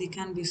 They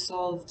can be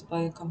solved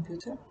by a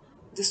computer.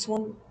 This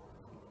one,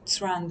 it's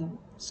random.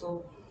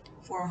 So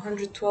for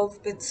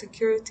 112 bit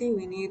security,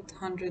 we need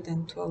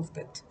 112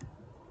 bit.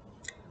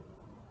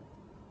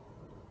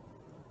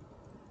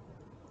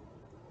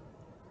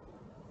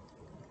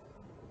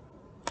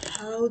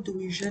 How do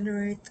we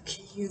generate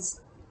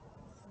keys?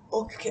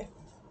 Okay.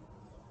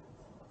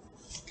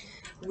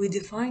 We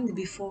defined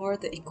before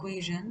the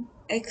equation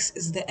x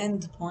is the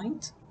end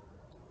point,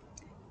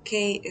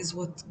 k is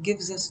what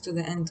gives us to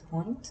the end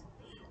point,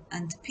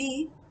 and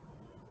p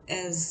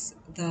is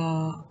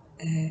the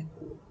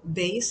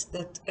base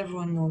that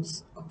everyone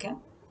knows, okay?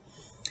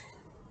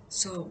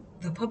 So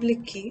the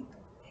public key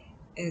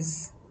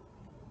is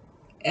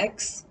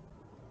x,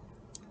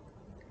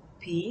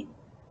 p,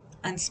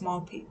 and small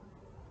p.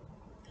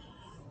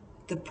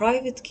 The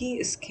private key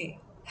is k.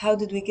 How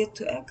did we get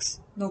to x?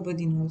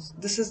 Nobody knows.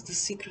 This is the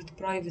secret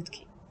private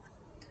key.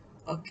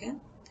 Okay?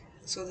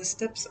 So the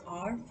steps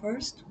are,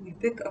 first we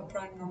pick a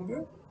prime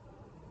number,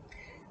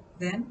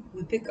 then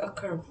we pick a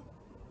curve.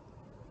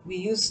 We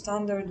use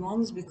standard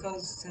ones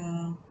because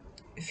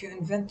if you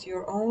invent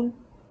your own,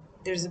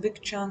 there's a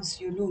big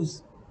chance you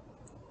lose.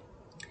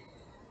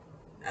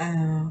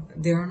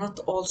 They are not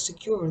all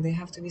secure, they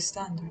have to be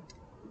standard.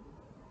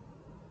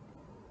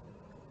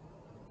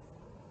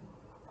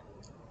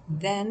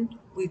 Then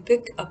we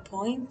pick a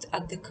point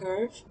at the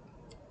curve,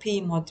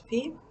 p mod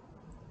p.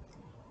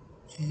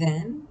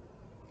 Then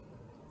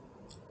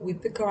we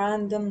pick a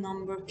random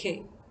number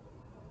k.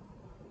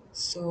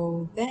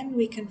 So then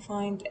we can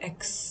find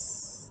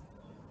x.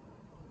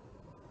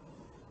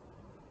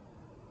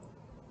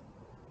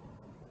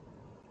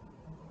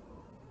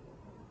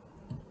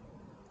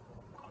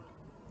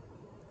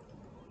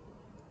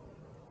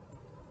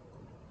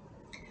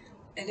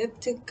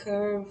 Elliptic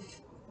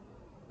curve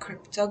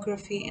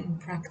cryptography in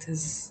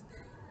practice.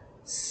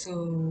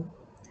 So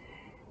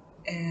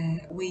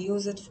we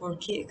use it for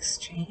key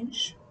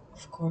exchange,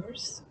 of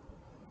course,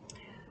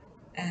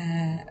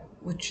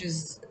 which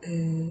is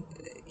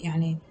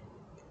يعني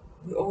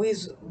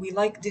we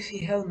like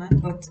Diffie-Hellman,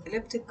 but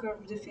elliptic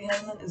curve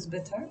Diffie-Hellman is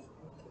better.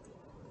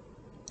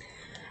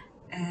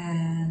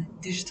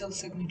 Digital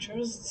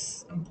signatures,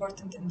 it's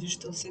important in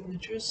digital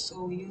signatures,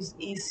 so we use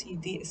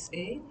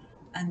ECDSA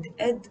and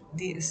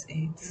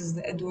EDDSA. This is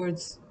the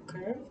Edwards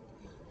curve,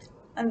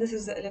 and this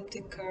is the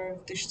elliptic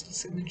curve digital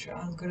signature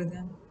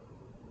algorithm.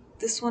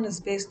 This one is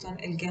based on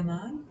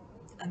El-Gamal,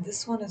 and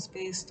this one is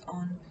based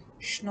on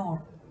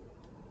Schnorr.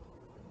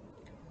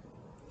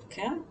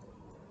 Okay?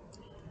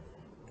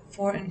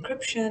 For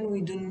encryption,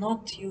 we do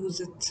not use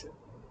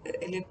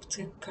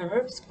elliptic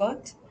curves,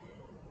 but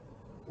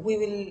we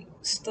will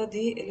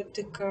study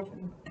elliptic curve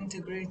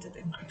integrated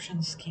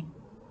encryption scheme.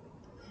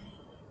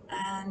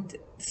 And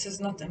this is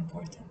not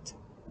important.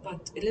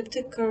 But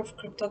elliptic curve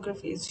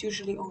cryptography is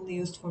usually only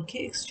used for key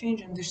exchange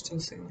and digital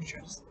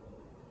signatures.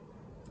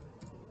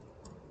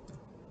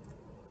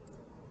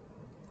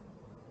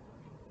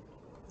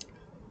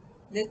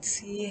 Let's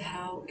see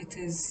how it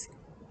is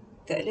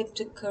the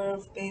elliptic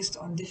curve based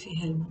on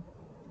Diffie-Hellman.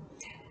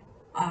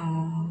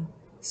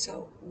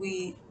 So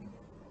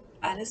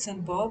Alice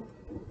and Bob,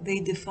 they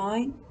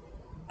define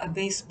a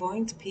base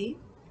point P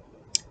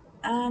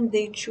and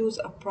they choose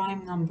a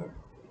prime number.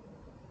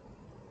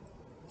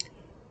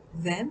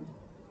 Then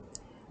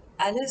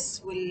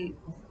Alice will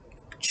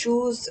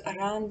choose a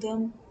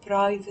random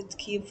private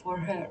key for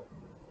her,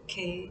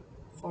 K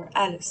for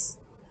Alice.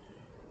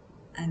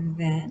 And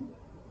then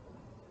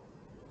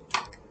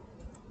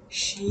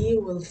she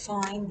will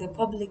find the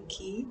public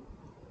key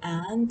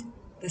and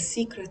the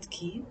secret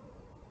key.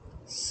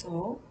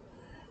 So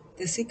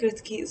the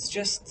secret key is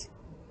just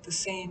the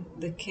same,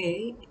 the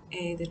K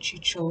that she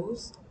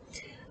chose,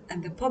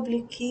 and the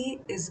public key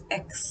is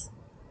X.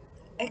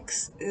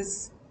 X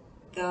is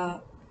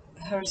the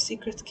her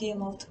secret key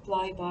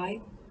multiplied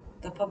by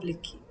the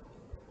public key.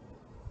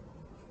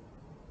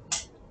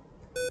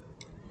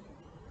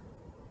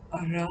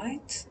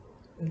 Alright,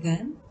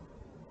 then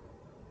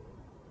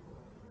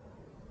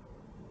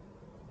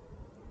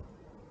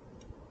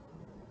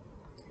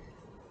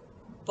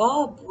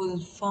Bob will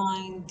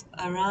find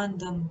a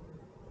random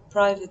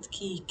private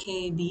key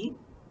KB.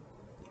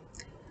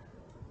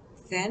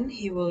 Then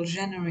he will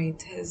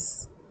generate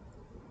his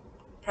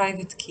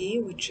private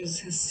key, which is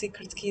his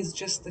secret key is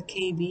just the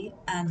KB,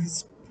 and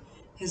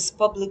his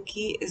public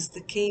key is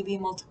the KB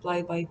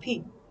multiplied by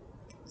P.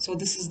 So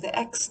this is the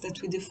X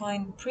that we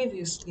defined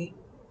previously.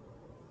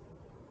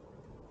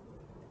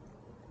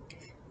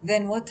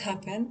 Then what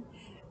happened?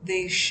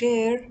 They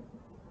share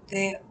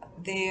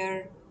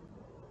their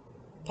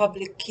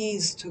public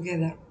keys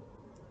together.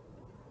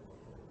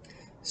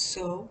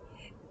 So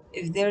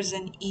if there's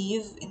an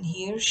Eve in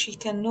here, she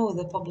can know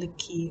the public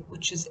key,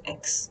 which is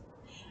X,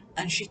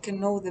 and she can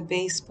know the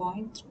base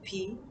point,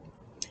 P,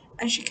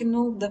 and she can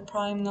know the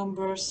prime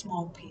number,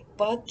 small p,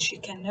 but she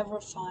can never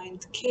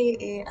find Ka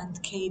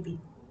and Kb.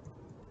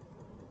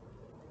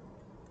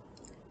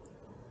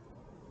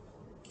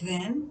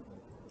 Then,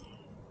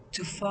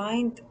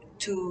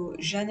 to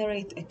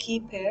generate a key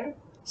pair,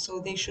 so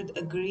they should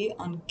agree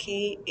on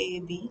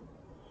KAB,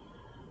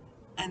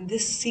 and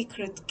this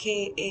secret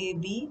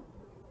KAB,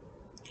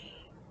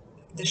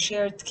 the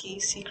shared key,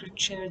 secret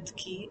shared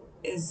key,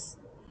 is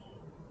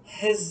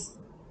his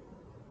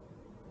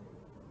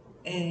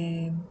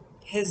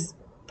his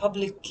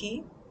public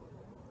key.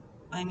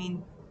 I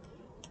mean,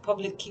 the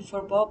public key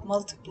for Bob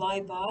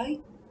multiplied by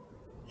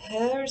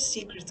her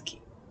secret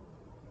key.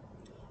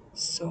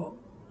 So,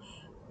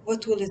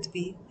 what will it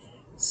be?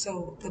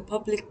 So, the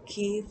public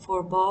key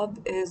for Bob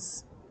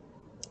is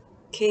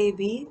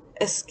KB,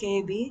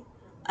 SKB,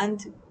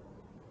 and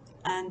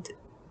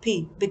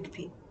P, big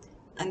P.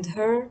 And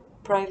her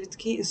private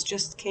key is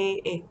just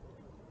KA.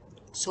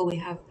 So we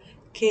have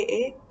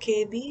KA,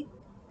 KB,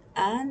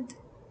 and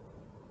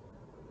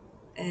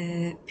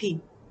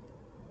P.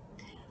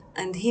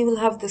 And he will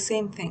have the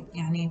same thing.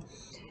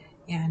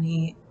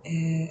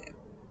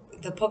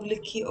 The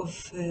public key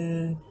of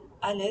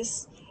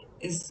Alice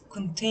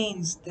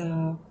contains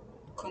the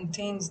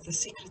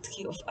secret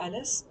key of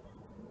Alice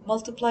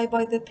multiplied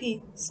by the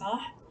P,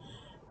 صح?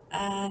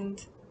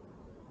 And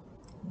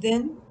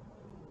then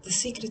the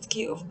secret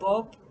key of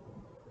Bob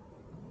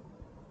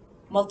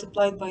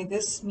multiplied by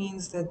this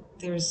means that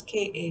there's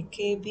KA,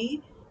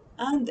 KB,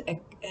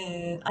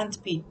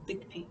 and P,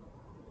 big P.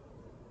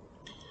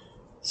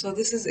 So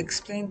this is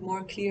explained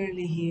more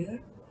clearly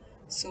here.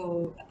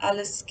 So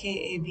Alice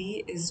KAB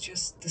is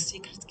just the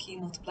secret key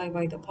multiplied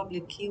by the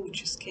public key,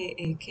 which is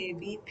KA,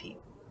 KB, P.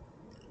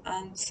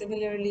 And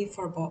similarly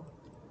for Bob.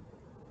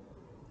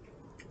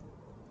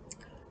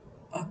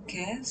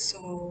 Okay,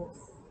 so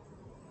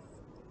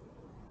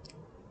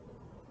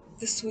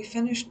we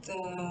finished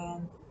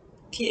the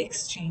key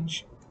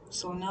exchange.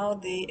 So now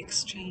they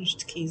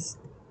exchanged keys.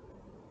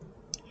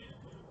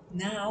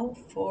 Now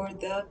for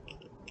the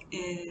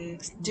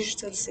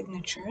digital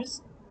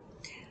signatures,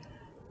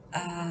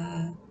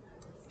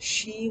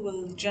 she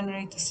will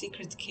generate a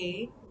secret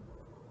key,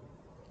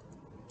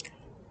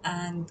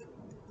 and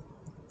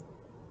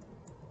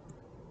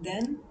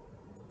then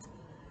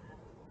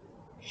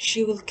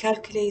she will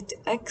calculate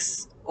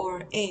X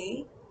or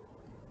A,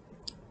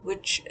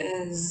 which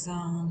is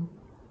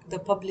the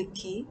public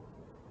key,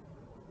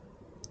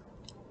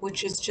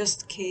 which is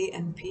just K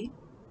and P,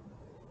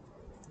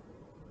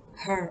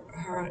 her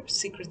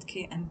secret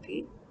K and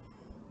P.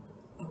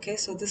 Okay,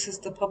 so this is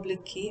the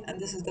public key and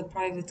this is the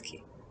private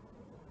key.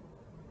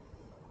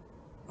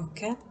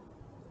 Okay.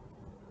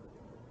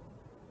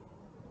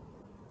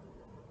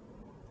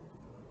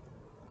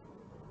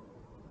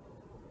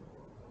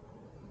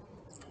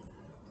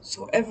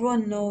 So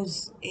everyone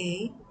knows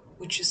A,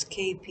 which is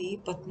KP,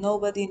 but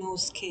nobody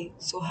knows K.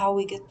 So how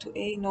we get to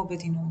A,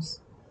 nobody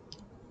knows.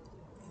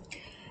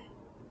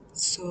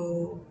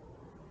 So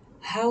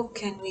how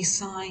can we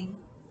sign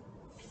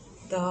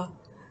the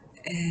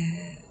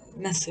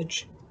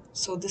message?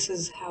 So this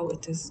is how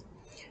it is.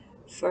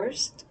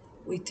 First,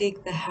 we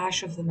take the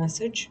hash of the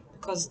message,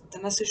 because the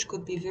message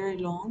could be very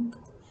long.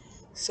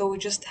 So we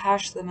just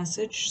hash the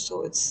message,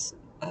 so it's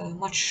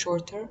much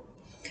shorter.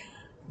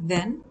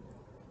 Then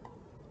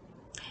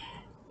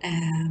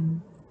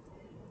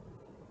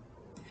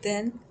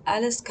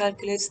Alice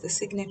calculates the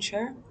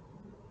signature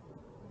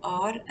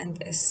R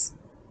and S.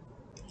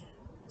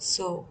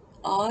 So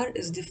R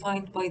is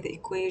defined by the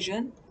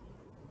equation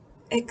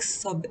X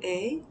sub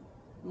A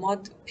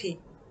mod P.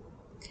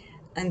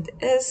 And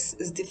S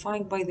is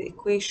defined by the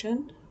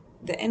equation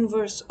the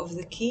inverse of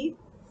the key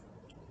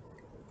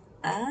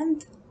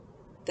and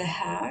the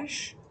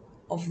hash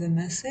of the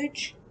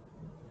message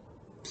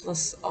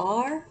plus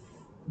R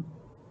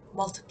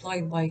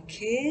multiplied by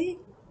K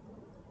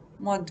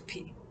mod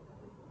P.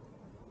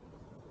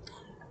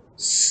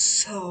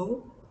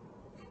 So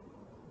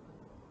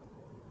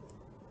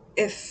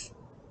if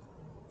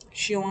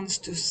she wants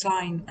to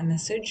sign a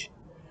message,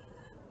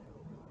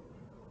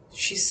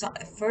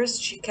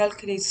 first she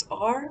calculates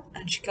R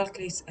and she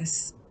calculates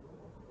S.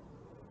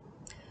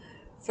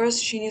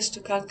 First, she needs to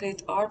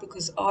calculate R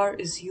because R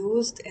is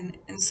used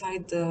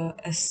inside the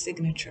S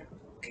signature.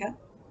 Okay.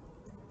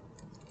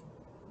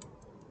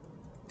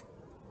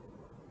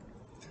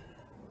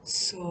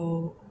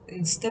 So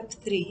in step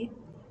 3,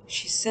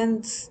 she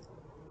sends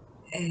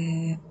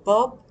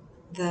Bob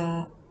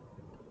the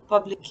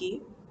public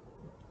key,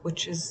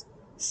 which is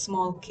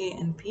small k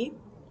and p.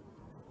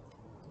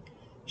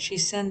 She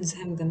sends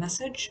him the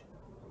message.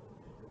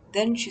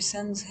 Then she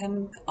sends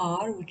him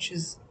R, which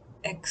is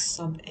x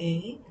sub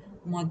a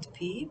mod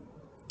p,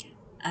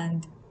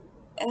 and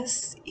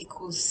S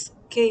equals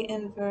k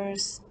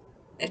inverse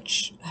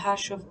h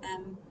hash of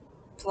m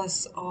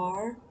plus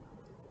R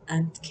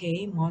and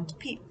k mod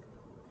p.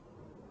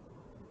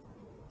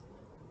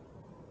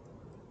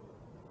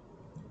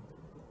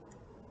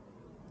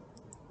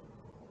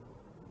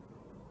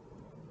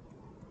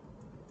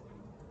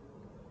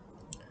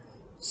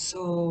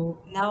 So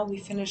now we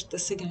finished the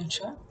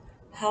signature.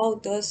 How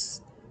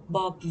does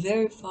Bob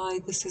verify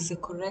this is a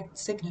correct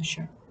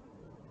signature?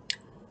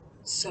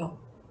 So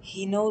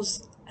he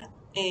knows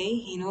A,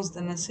 he knows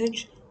the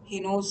message, he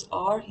knows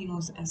R, he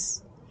knows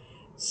S.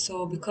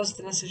 So because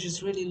the message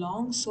is really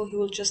long, so he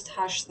will just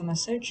hash the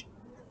message.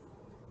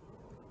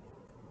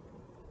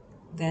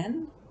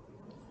 Then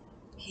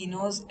he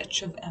knows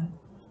h of m.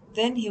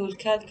 Then he will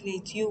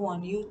calculate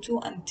u1,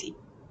 u2, and t.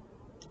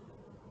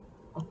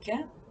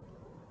 Okay?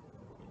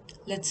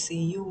 Let's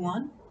see,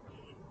 u1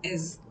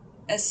 is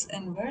S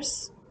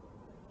inverse,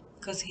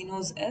 because he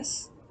knows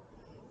S.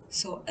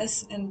 So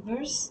S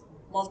inverse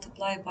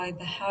multiplied by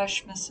the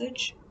hash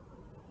message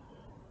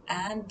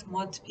and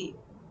mod p.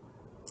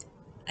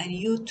 And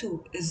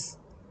U2 is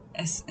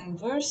S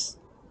inverse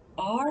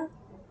R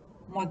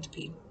mod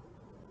p.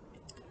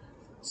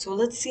 So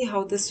let's see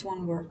how this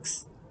one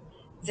works.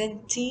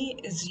 Then T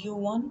is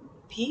U1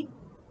 P,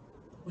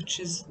 which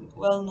is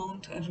well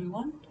known to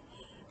everyone,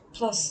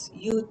 plus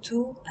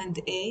U2 and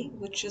A,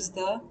 which is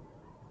the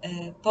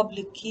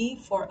public key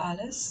for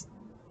Alice.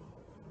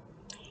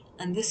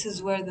 And this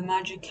is where the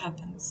magic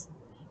happens,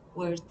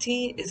 where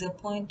T is a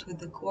point with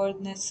the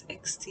coordinates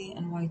xt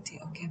and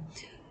yt. Okay,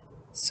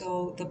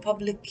 so the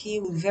public key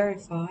will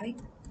verify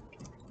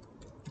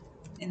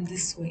in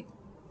this way.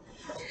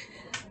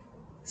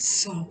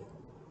 So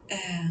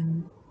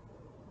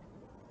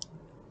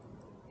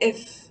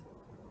if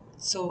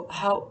so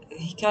how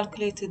he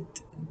calculated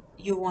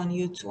u1,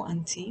 u2,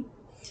 and t,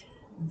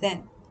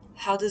 then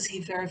how does he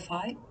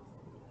verify?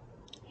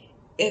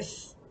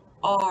 If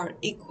R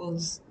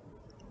equals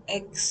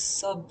x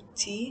sub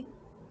t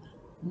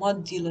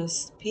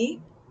modulus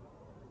p,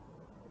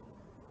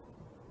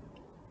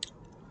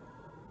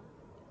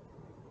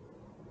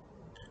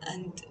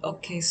 and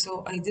okay,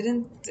 so I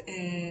didn't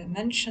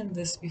mention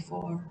this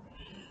before.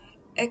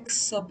 X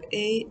sub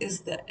a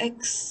is the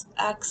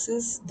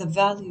x-axis, the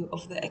value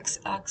of the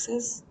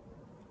x-axis.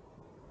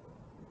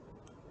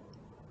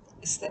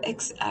 It's the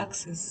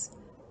x-axis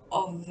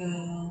of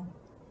the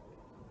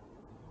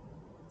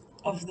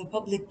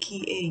public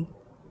key A.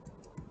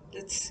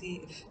 Let's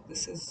see if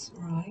this is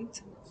right.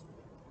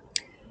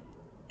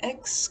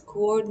 X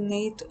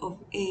coordinate of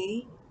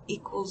A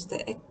equals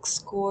the x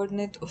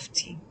coordinate of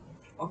T.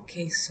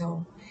 Okay,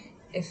 so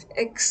if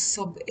x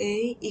sub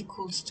A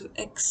equals to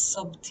x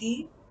sub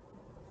T,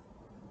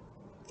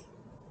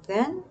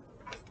 then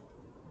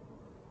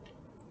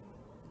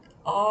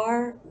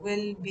R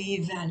will be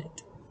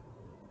valid.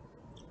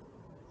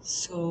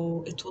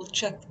 So it will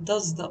check,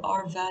 does the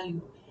R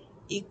value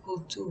equal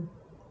to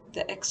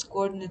the x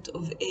coordinate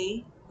of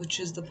A, which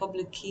is the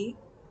public key?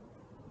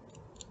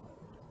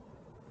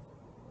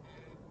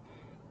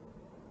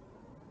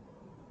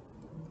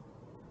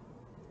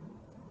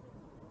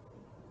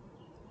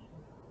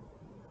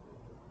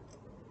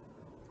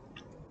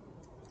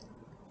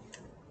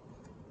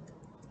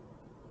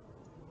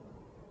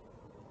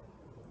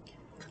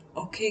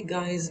 Okay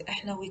guys,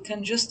 we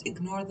can just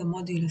ignore the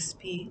modulus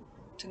P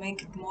to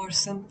make it more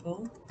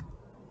simple.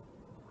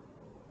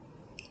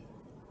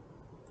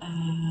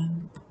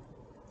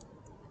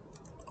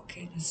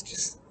 Okay,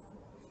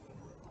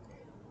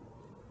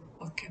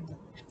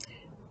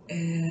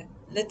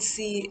 let's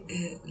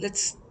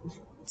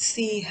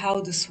see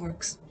how this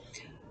works.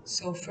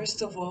 So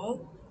first of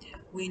all,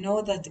 we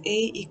know that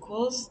A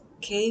equals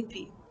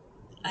Kp,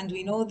 and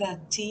we know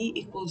that T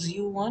equals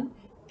U1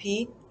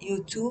 P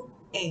U2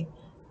 A,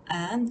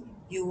 and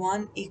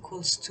U1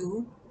 equals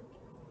to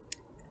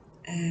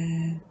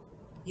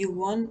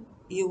U1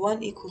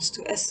 equals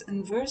to S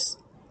inverse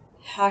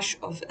hash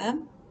of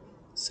M.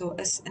 So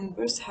S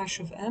inverse hash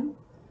of M.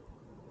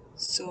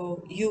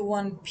 So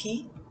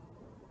U1P.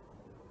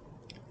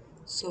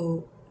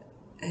 So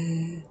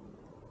and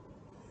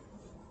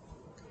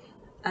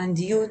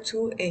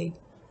U2A.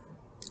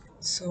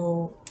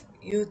 So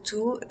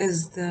U2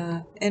 is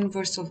the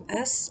inverse of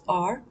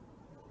SR,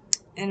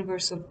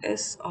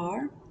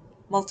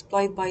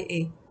 multiplied by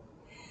A.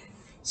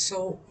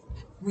 So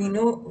we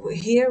know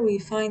here we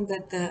find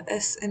that the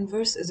S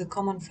inverse is a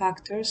common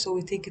factor, so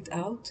we take it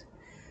out.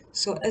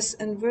 So S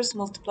inverse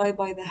multiplied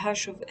by the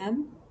hash of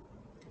M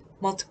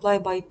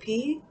multiplied by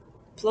P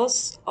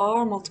plus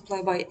R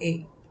multiplied by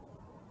A.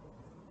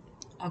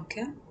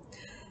 Okay.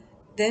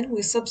 Then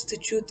we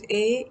substitute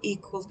A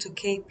equal to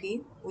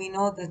KP. We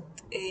know that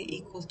A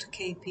equal to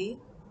KP.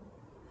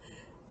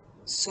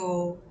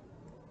 So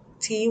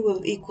T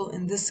will equal,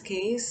 in this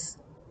case,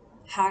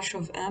 hash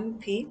of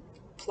MP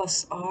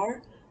plus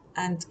R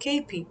and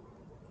KP,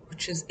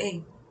 which is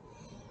A.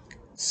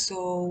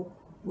 So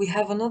we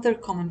have another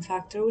common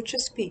factor, which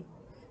is P.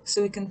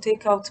 So we can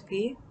take out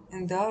P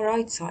in the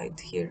right side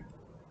here.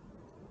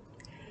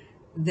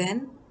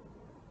 Then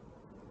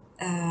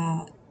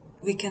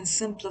we can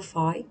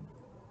simplify,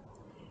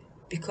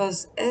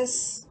 because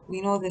S,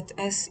 we know that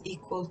S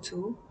equal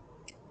to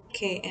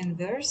K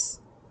inverse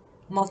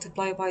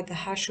multiplied by the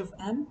hash of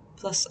M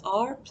plus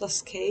R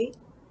plus K.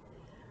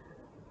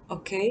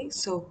 Okay,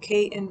 so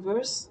K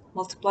inverse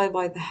multiplied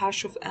by the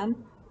hash of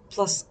M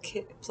plus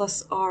K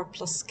plus R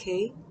plus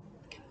K.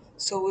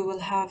 So we will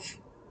have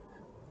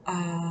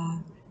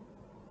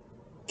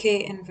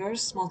K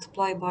inverse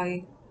multiplied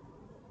by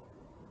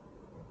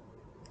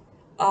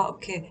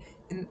okay.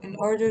 In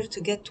order to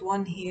get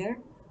 1 here,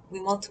 we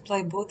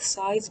multiply both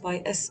sides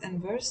by S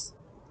inverse.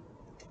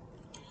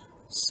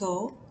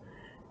 So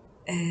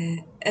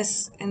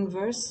S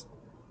inverse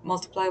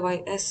multiplied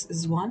by S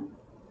is 1.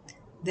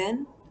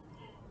 Then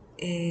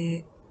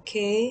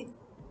K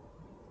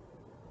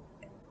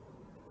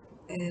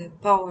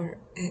power,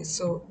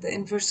 so the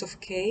inverse of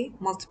K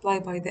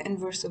multiplied by the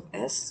inverse of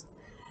S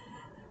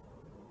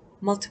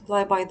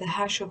multiplied by the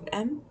hash of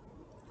M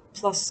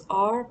plus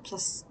R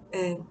plus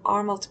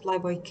R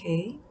multiplied by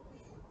K.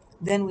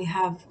 Then we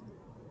have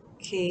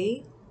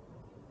K.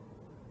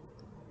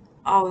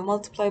 We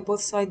multiply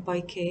both sides by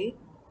K.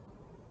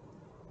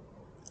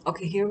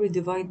 Okay, here we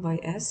divide by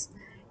S.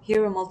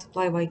 Here we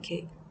multiply by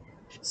K.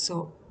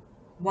 So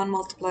 1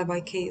 multiplied by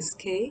K is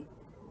K.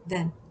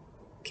 Then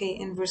K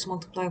inverse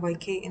multiplied by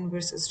K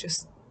inverse is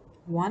just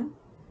 1.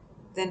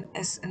 Then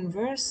S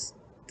inverse.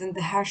 Then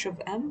the hash of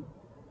M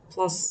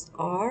plus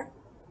R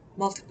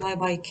multiplied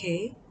by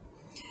K.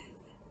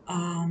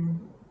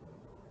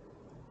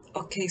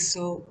 Okay,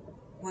 so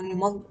when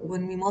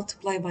we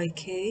multiply by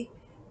K,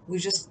 we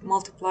just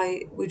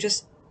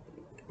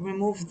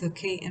remove the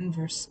K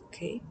inverse,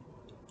 okay?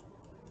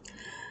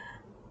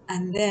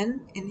 And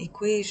then in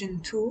equation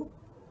 2,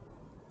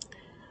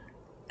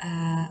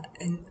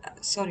 in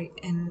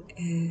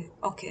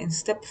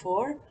step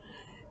 4,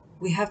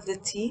 we have the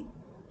T.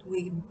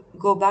 We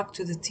go back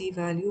to the T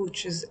value,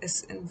 which is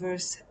S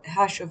inverse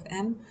hash of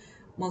M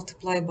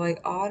multiplied by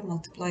R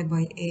multiplied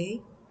by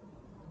A.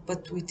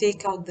 But we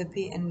take out the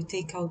P and we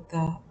take out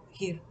the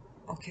here.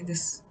 Okay,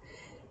 this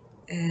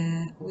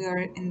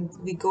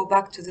we go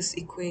back to this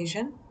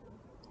equation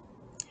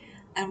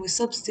and we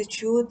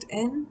substitute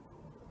in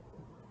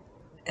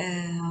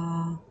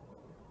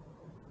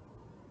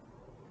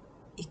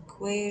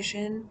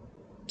equation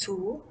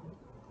 2.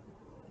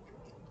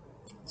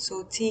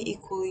 So T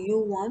equal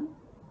U1.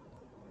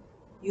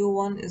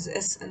 U1 is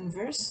S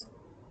inverse.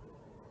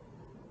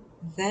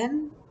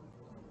 Then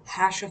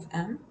hash of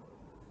M.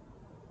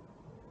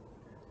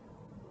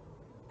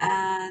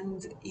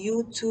 And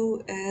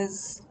U2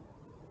 is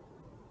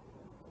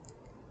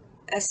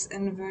S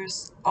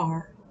inverse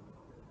R.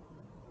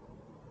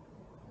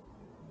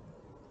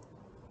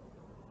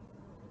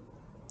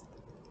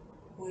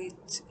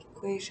 Wait,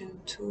 equation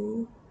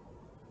 2.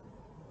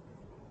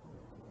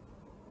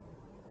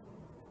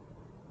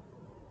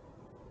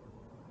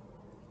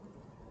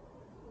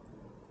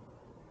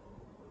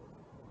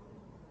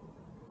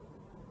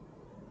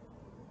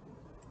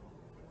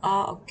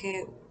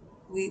 Okay.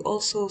 We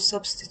also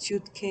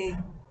substitute K.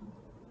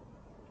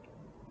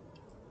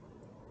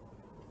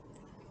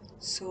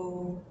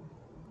 So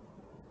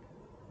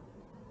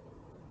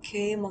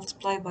K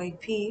multiplied by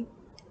P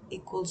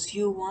equals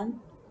U1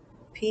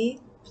 P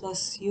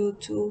plus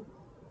U2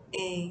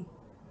 A.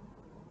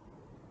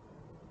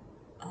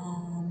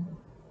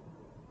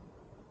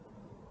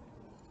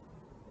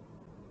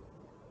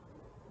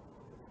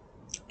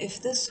 If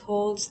this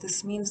holds,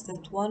 this means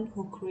that one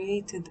who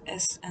created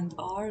S and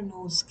R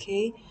knows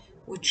K,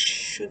 which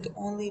should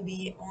only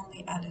be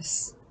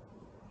Alice.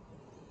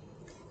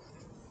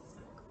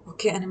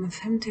 اوكي انا ما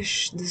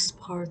فهمتش this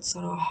part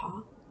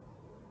صراحة.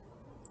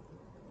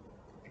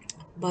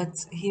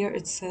 But here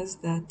it says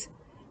that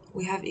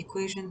we have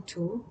equation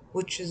 2,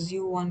 which is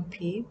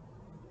U1P,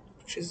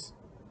 which is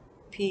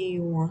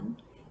PU1,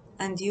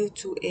 and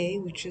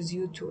U2A, which is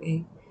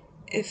U2A.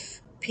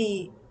 If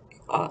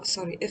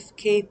if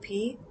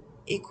KP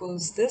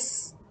equals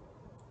this,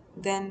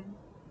 then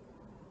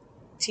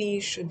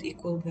T should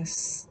equal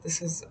this.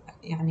 This is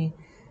يعني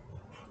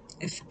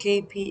if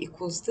KP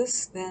equals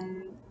this,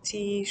 then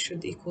T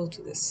should equal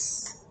to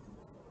this.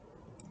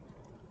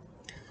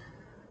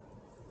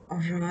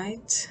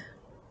 Alright.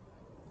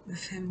 ما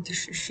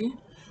فهمتش إشي.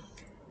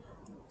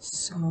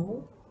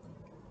 So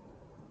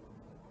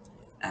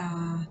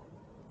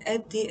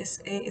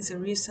EdDSA is a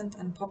recent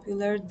and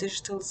popular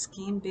digital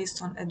scheme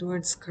based on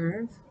Edwards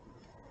curve.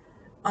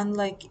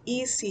 Unlike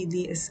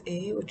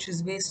ECDSA, which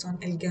is based on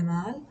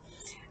الجمال,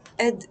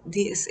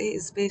 ED-DSA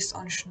is based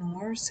on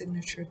Schnorr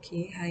signature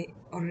key. هاي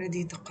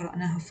already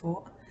قرأناها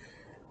فوق.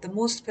 The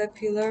most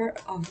popular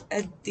of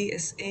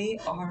ED-DSA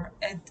are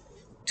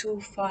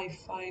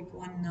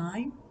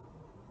ED25519,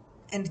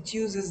 and it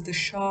uses the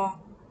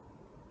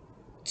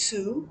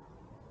SHA-2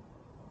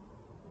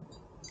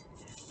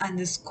 and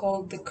is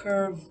called the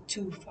curve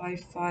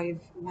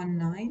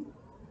 25519.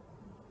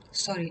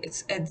 Sorry,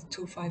 it's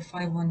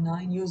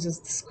ED25519 uses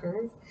this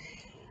curve.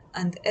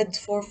 And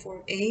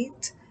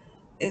ED448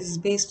 is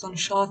based on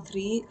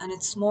SHA-3, and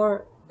it's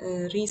more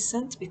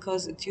recent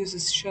because it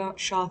uses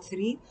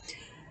SHA-3,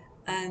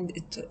 and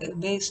it's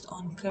based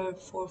on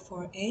curve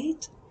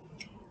 448.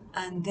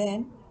 And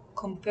then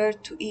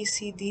compared to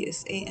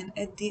ECDSA and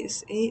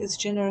ED-DSA is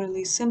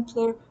generally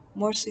simpler,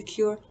 more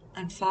secure,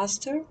 and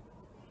faster.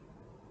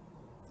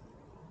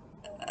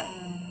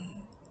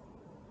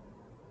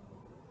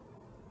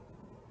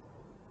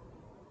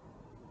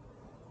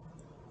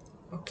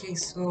 Okay,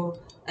 so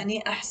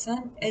أني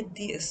أحسن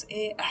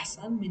ED-DSA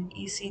أحسن من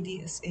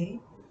ECDSA.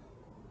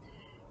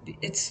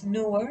 It's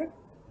newer,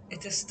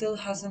 it still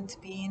hasn't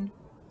been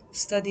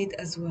studied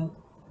as well.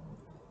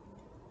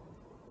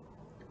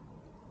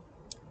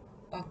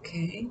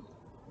 Okay.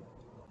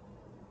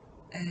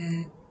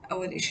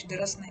 أول إشي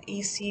درسنا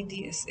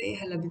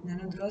ECDSA، هلا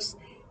بدنا ندرس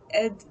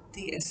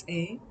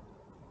ED-DSA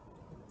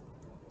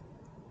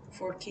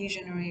for key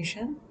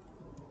generation.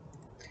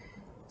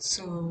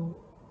 So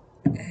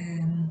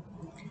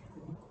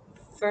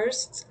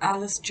first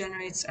Alice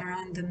generates a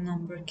random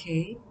number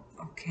k.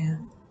 Okay.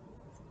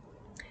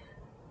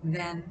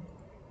 Then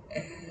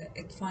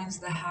it finds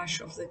the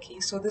hash of the key.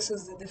 So this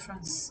is the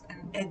difference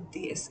in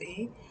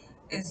ED-DSA,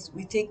 is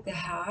we take the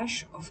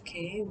hash of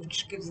k,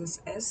 which gives us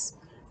s,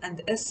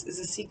 and s is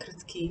a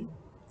secret key.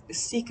 It's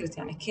secret,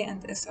 يعني k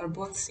and s are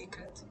both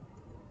secret.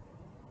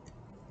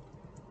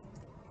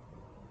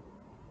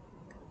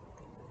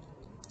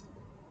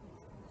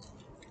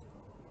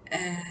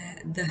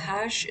 The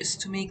hash is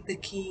to make the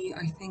key,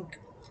 I think,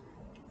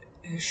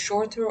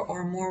 shorter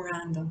or more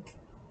random.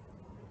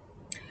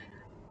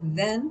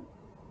 Then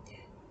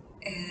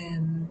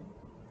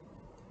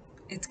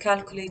it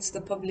calculates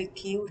the public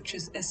key, which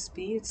is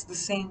SP. It's the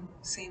same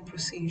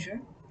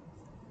procedure.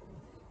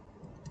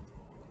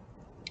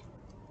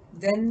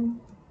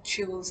 Then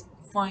she will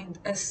find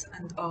S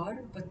and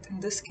R, but in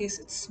this case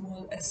it's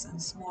small s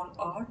and small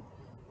r,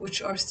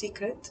 which are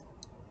secret.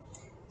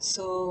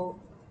 So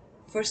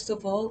first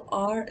of all,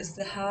 R is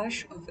the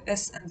hash of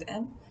S and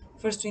M.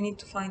 First we need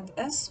to find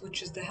S,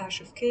 which is the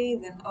hash of K,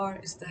 then R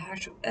is the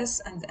hash of S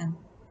and M.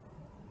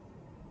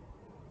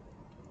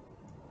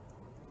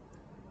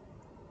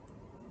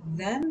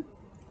 Then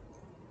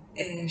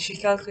she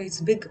calculates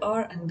big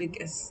R and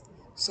big S.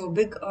 So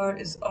big R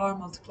is R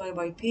multiplied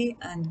by P,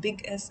 and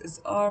big S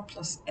is R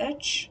plus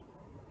H,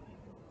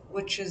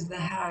 which is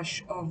the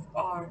hash of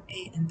R,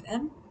 A, and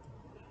M,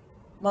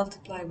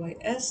 multiplied by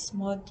S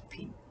mod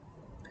P.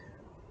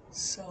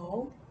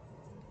 So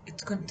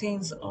it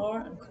contains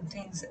R and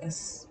contains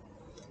S.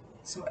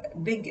 So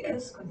big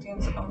S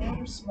contains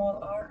R,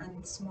 small r,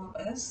 and small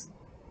s.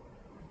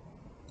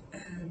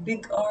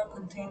 Big R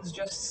contains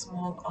just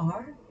small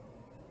r,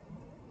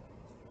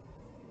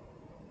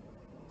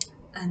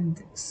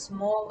 and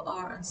small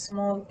r and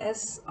small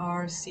s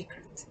are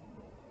secret.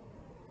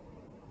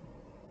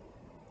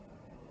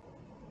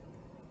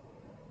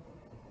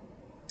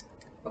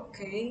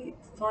 Okay,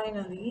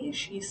 finally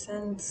she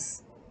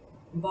sends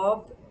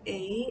Bob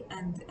A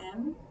and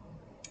M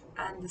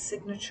and the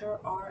signature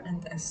R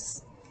and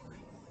S.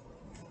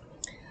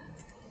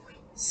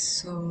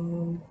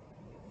 So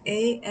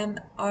A, M,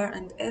 R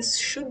and S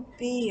should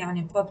be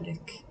يعني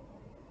public,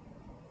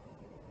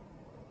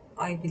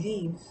 I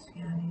believe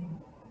يعني.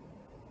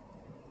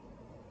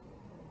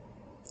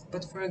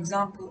 But for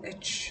example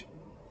H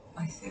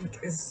I think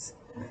is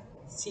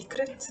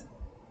secret.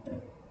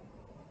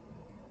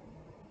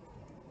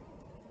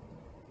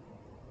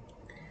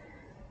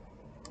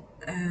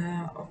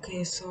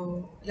 Okay,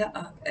 so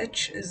لا,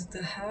 H is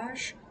the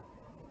hash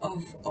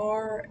of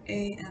R,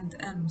 A, and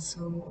M,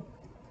 so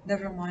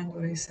never mind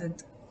what I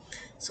said.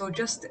 So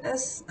just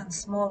S and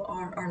small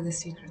r are the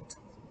secret.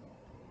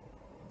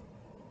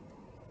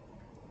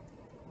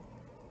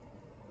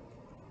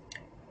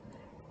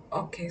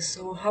 Okay,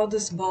 so how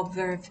does Bob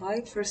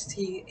verify? First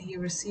he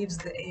receives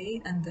the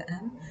A and the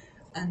M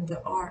and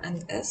the R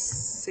and S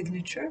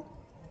signature.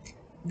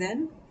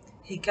 Then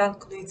he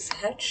calculates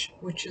H,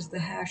 which is the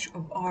hash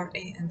of R,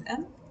 A, and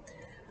M.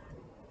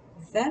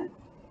 Then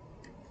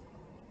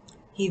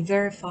he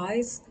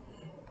verifies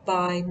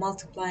by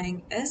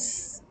multiplying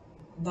S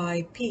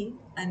by P,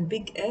 and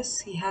big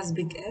S, he has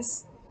big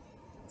S.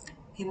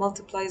 He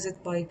multiplies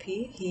it by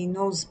P, he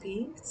knows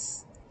P.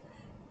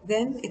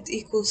 Then it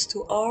equals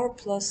to R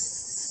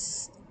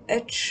plus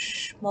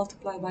H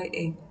multiplied by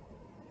A.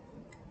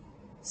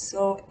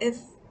 So if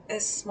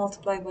S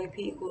multiplied by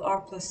P equal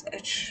R plus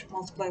H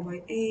multiplied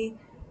by A,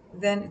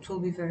 then it will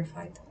be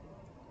verified.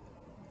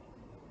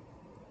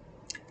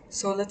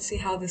 So let's see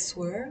how this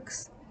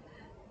works.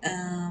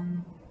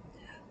 Um,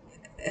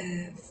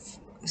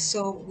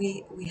 so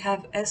we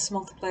have S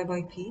multiplied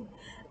by P,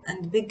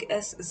 and big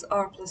S is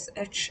R plus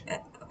H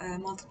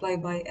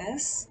multiplied by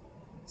S.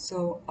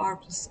 So R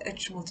plus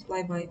H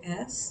multiplied by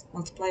S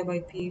multiplied by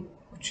P,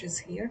 which is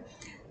here.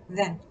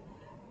 Then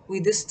we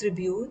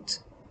distribute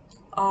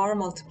R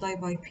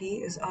multiplied by P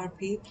is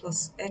RP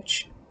plus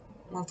H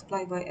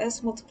multiplied by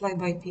S multiplied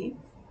by P.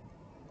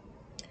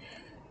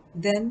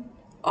 Then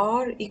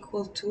R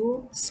equal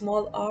to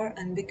small r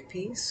and big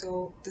P.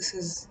 So this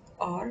is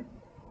R.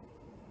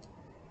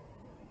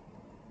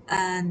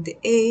 And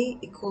A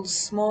equals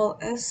small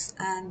s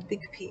and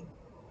big P.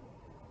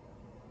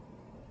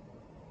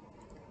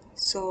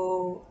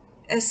 So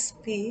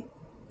SP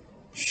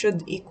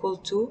should equal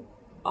to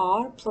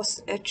R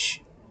plus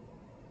H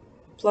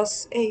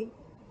plus A.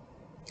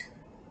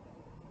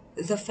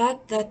 The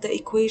fact that the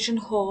equation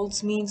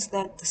holds means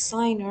that the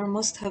signer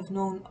must have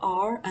known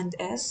R and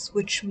S,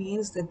 which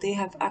means that they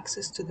have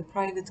access to the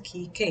private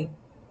key K.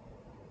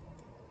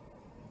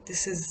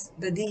 This is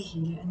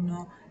بديهي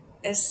لأنه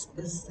S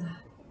is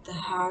the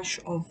hash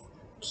of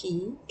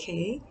key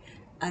K,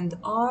 and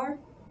R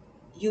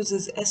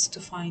uses S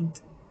to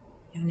find.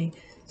 يعني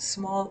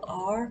small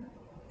r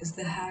is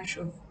the hash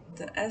of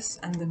the S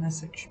and the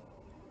message.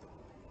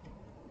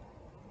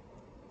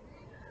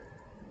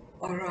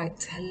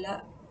 Alright,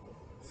 هلا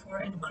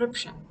for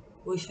encryption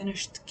we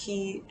finished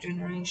key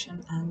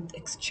generation and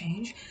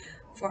exchange.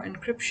 For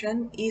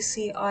encryption,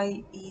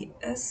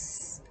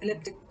 ECIES,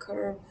 elliptic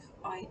curve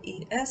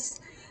IES.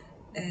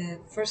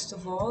 First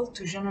of all,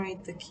 to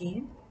generate the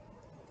key,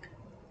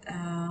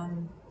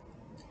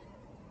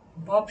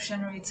 Bob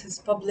generates his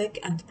public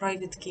and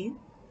private key.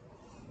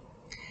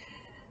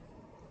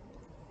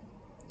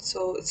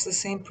 So it's the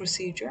same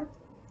procedure.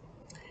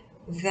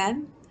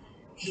 Then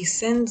he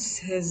sends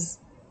his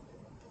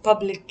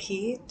public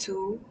key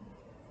to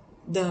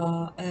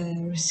the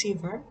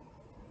receiver.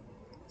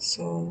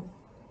 So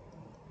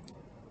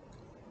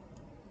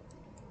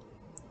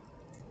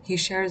he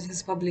shares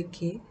his public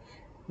key.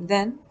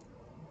 Then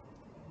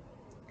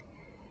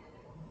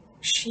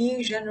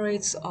she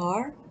generates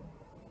R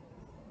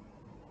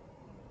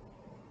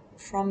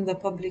from the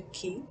public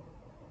key.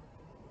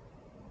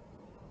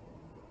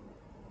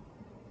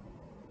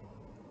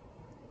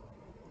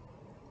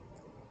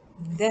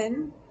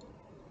 Then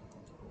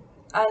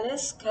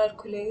Alice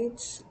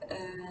calculates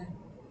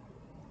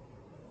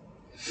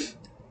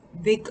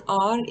big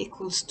R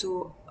equals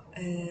to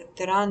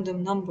the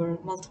random number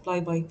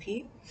multiplied by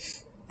P,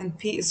 and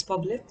P is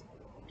public.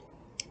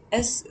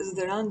 S is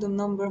the random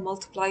number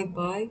multiplied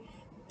by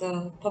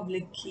the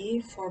public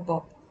key for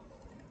Bob.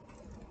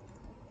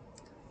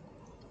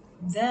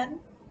 Then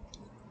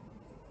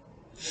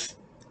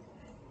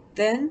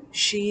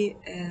she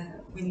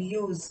will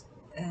use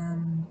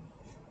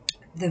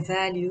the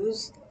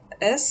values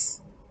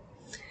S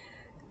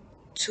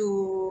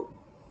to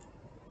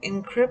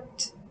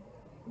encrypt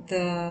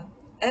the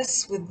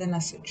S with the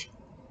message.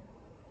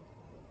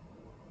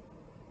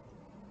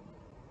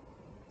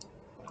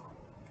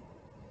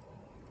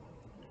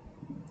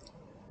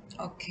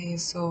 Okay,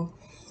 so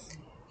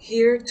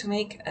here to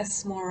make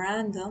S more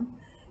random,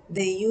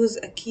 they use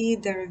a key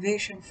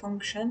derivation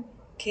function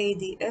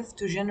KDF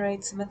to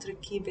generate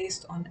symmetric key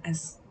based on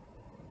S.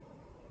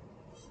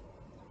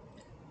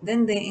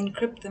 Then they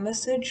encrypt the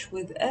message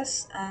with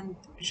S and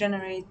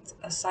generate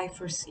a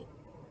cipher C.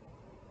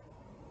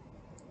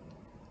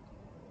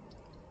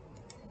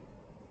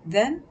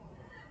 Then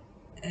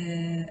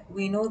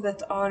we know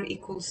that R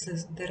equals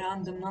the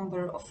random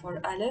number for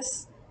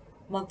Alice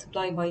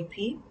multiplied by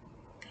P,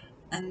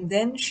 and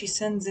then she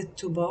sends it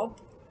to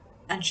Bob,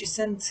 and she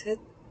sends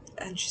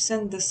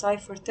the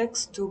cipher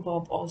text to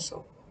Bob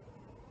also.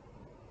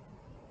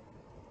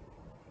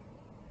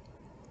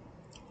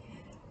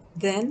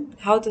 Then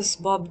how does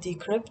Bob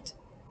decrypt?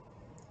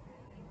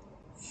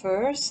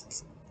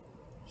 First,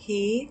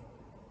 he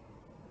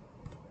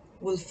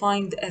will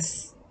find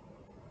S,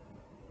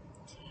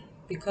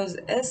 because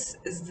S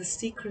is the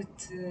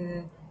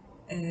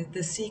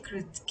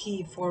secret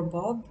key for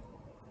Bob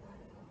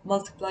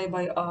multiplied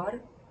by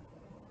R.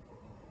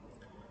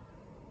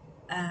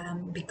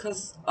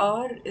 Because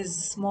R is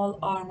small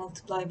r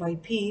multiplied by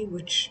P,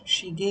 which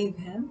she gave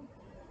him,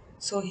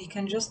 so he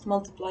can just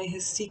multiply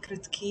his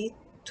secret key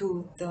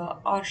to the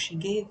R she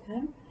gave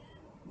him.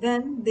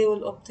 Then they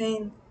will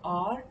obtain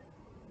R,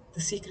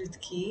 the secret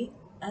key,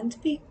 and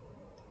P,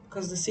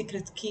 because the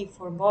secret key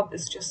for Bob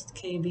is just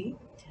KB.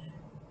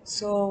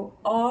 So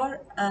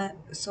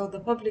so the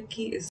public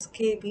key is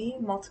KB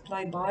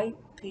multiplied by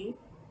P.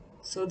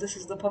 So this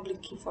is the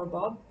public key for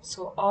Bob.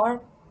 So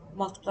R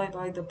multiplied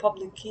by the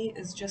public key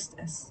is just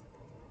S.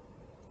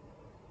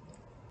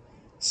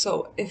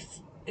 So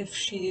if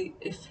he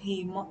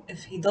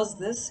does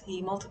this,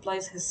 he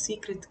multiplies his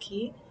secret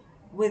key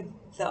with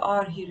the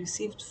R he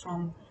received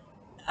from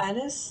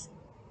Alice,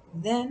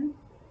 then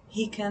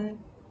he can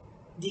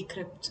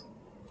decrypt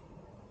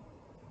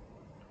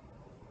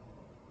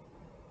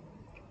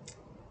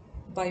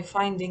by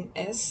finding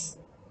S.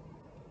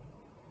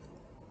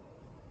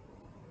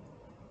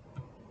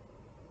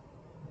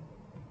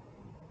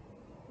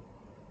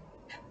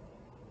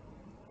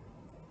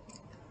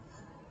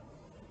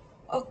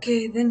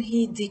 Okay, then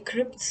he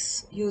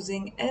decrypts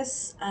using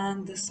S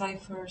and the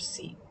cipher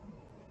C.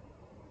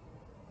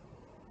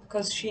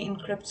 Because she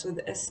encrypts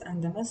with S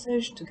and the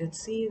message to get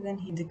C, then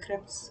he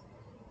decrypts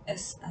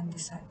S and the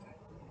cipher.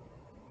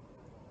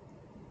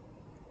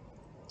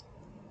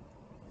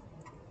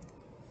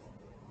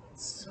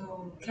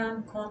 So,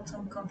 can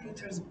quantum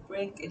computers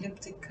break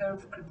elliptic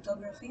curve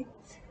cryptography?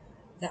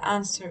 The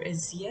answer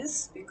is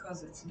yes,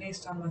 because it's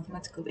based on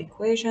mathematical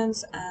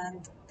equations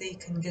and they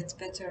can get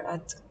better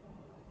at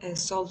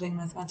solving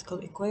mathematical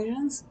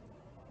equations.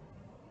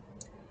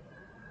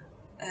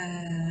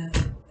 Uh,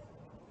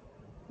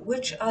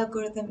 which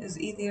algorithm is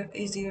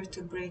easier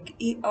to break,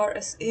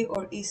 ERSA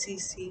or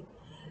ECC?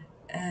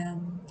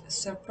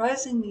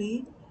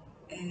 Surprisingly,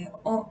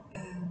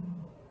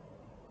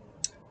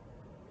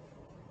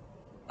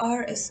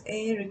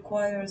 RSA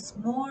requires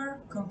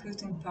more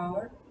computing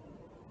power,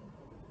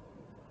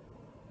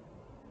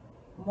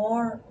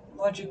 more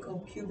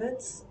logical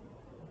qubits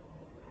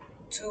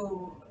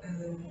to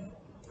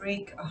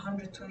break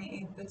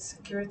 128-bit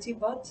security,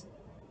 but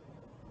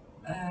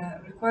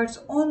requires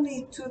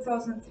only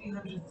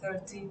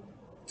 2330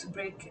 to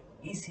break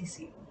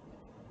ECC.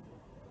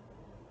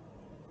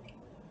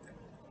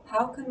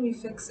 How can we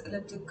fix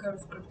elliptic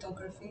curve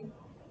cryptography?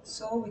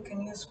 So we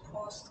can use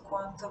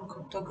post-quantum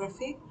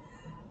cryptography,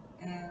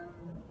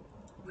 um,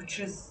 which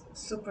is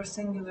super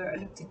singular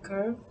elliptic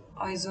curve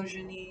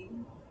isogeny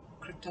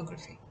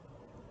cryptography.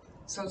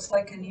 So it's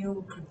like a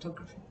new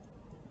cryptography.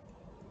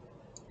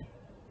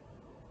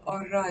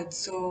 Alright,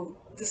 so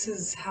this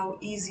is how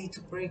easy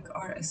to break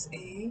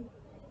RSA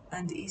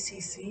and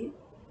ECC.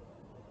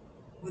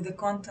 With a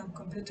quantum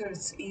computer,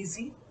 it's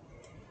easy,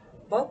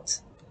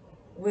 but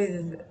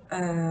with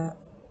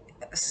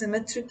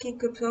symmetric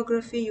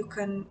cryptography,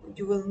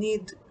 you will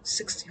need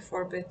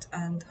 64-bit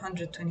and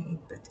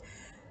 128-bit.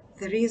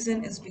 The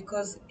reason is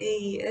because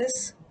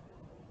AES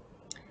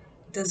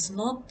does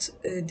not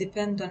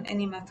depend on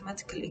any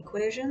mathematical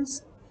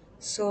equations,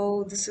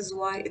 so this is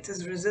why it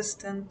is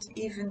resistant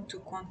even to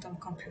quantum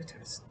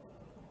computers.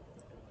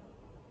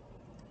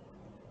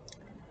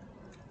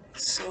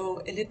 So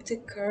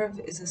elliptic curve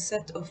is a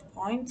set of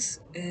points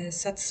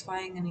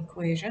satisfying an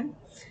equation.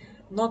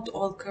 Not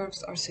all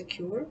curves are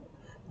secure.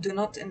 Do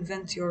not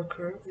invent your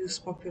curve, use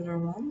popular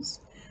ones.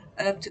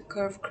 Elliptic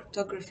curve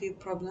cryptography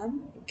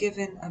problem: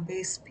 given a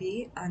base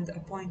P and a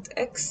point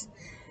X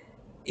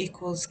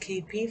equals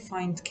Kp,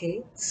 find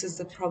K. This is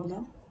the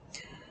problem.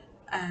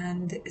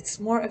 And it's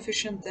more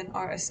efficient than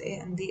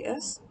RSA and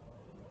DS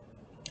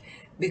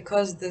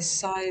because the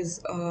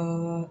size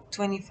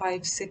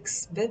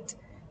 25/6 bit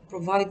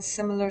provides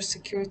similar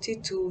security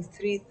to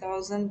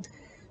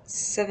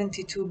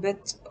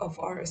 3072-bit of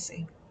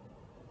RSA.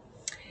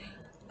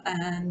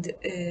 And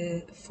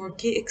for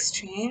key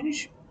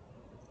exchange,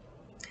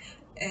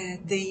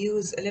 they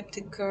use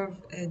elliptic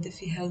curve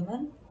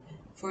Diffie-Hellman.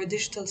 For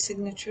digital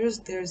signatures,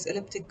 there's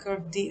elliptic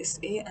curve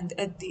DSA and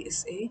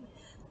EDDSA.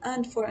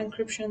 And for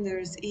encryption,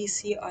 there's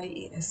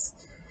ECIES.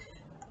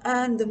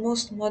 And the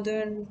most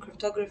modern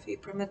cryptography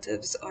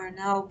primitives are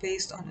now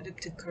based on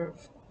elliptic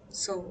curve.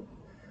 So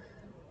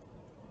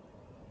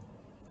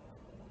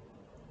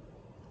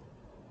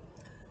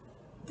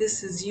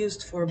this is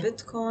used for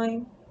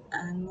Bitcoin,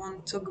 and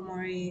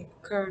Montgomery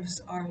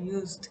curves are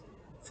used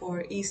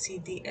for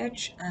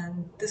ECDH,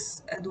 and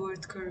this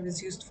Edward curve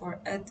is used for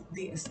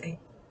EDDSA.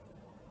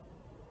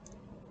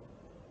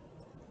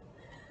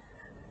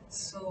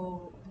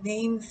 So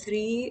name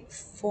 3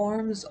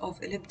 forms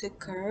of elliptic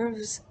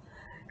curves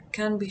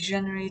can be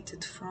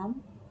generated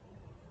from.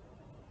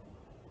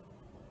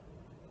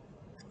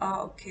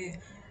 Okay.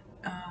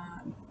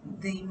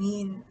 They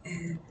mean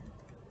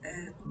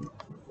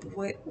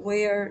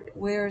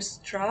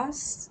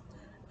Weierstrass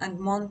and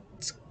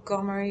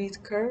Montgomery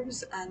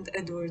curves and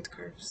Edward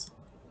curves.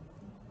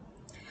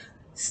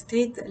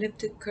 State the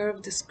elliptic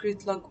curve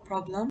discrete log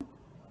problem.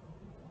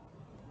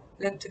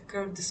 Elliptic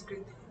curve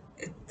discrete.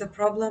 The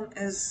problem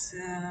is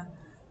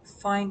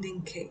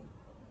finding K.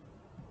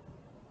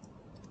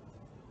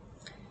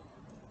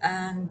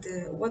 And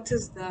what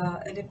is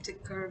the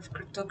elliptic curve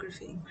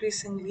cryptography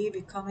increasingly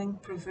becoming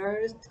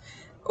preferred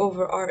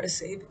over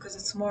RSA because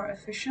it's more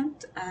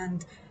efficient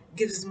and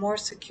gives more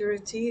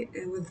security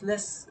with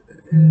less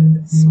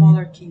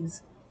smaller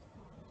keys.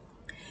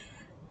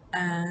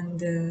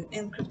 And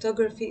in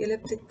cryptography,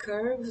 elliptic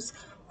curves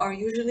are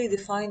usually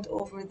defined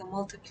over the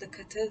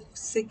multiplicative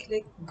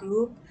cyclic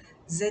group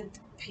Z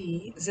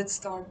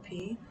star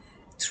P,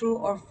 true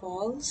or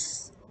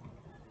false.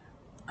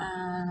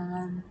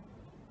 Um,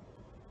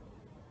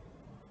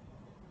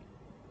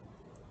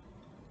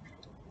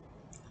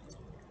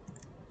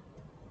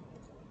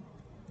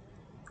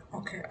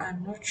 okay,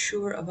 I'm not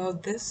sure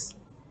about this.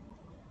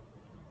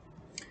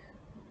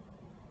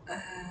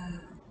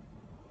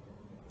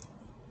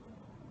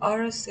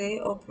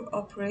 RSA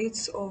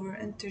operates over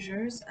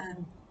integers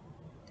and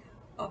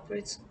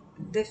operates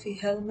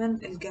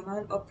Diffie-Hellman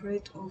الجمال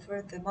operate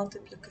over the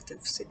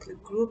multiplicative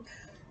cyclic group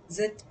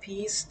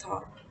ZP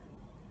star.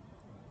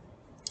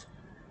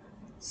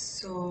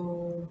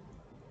 So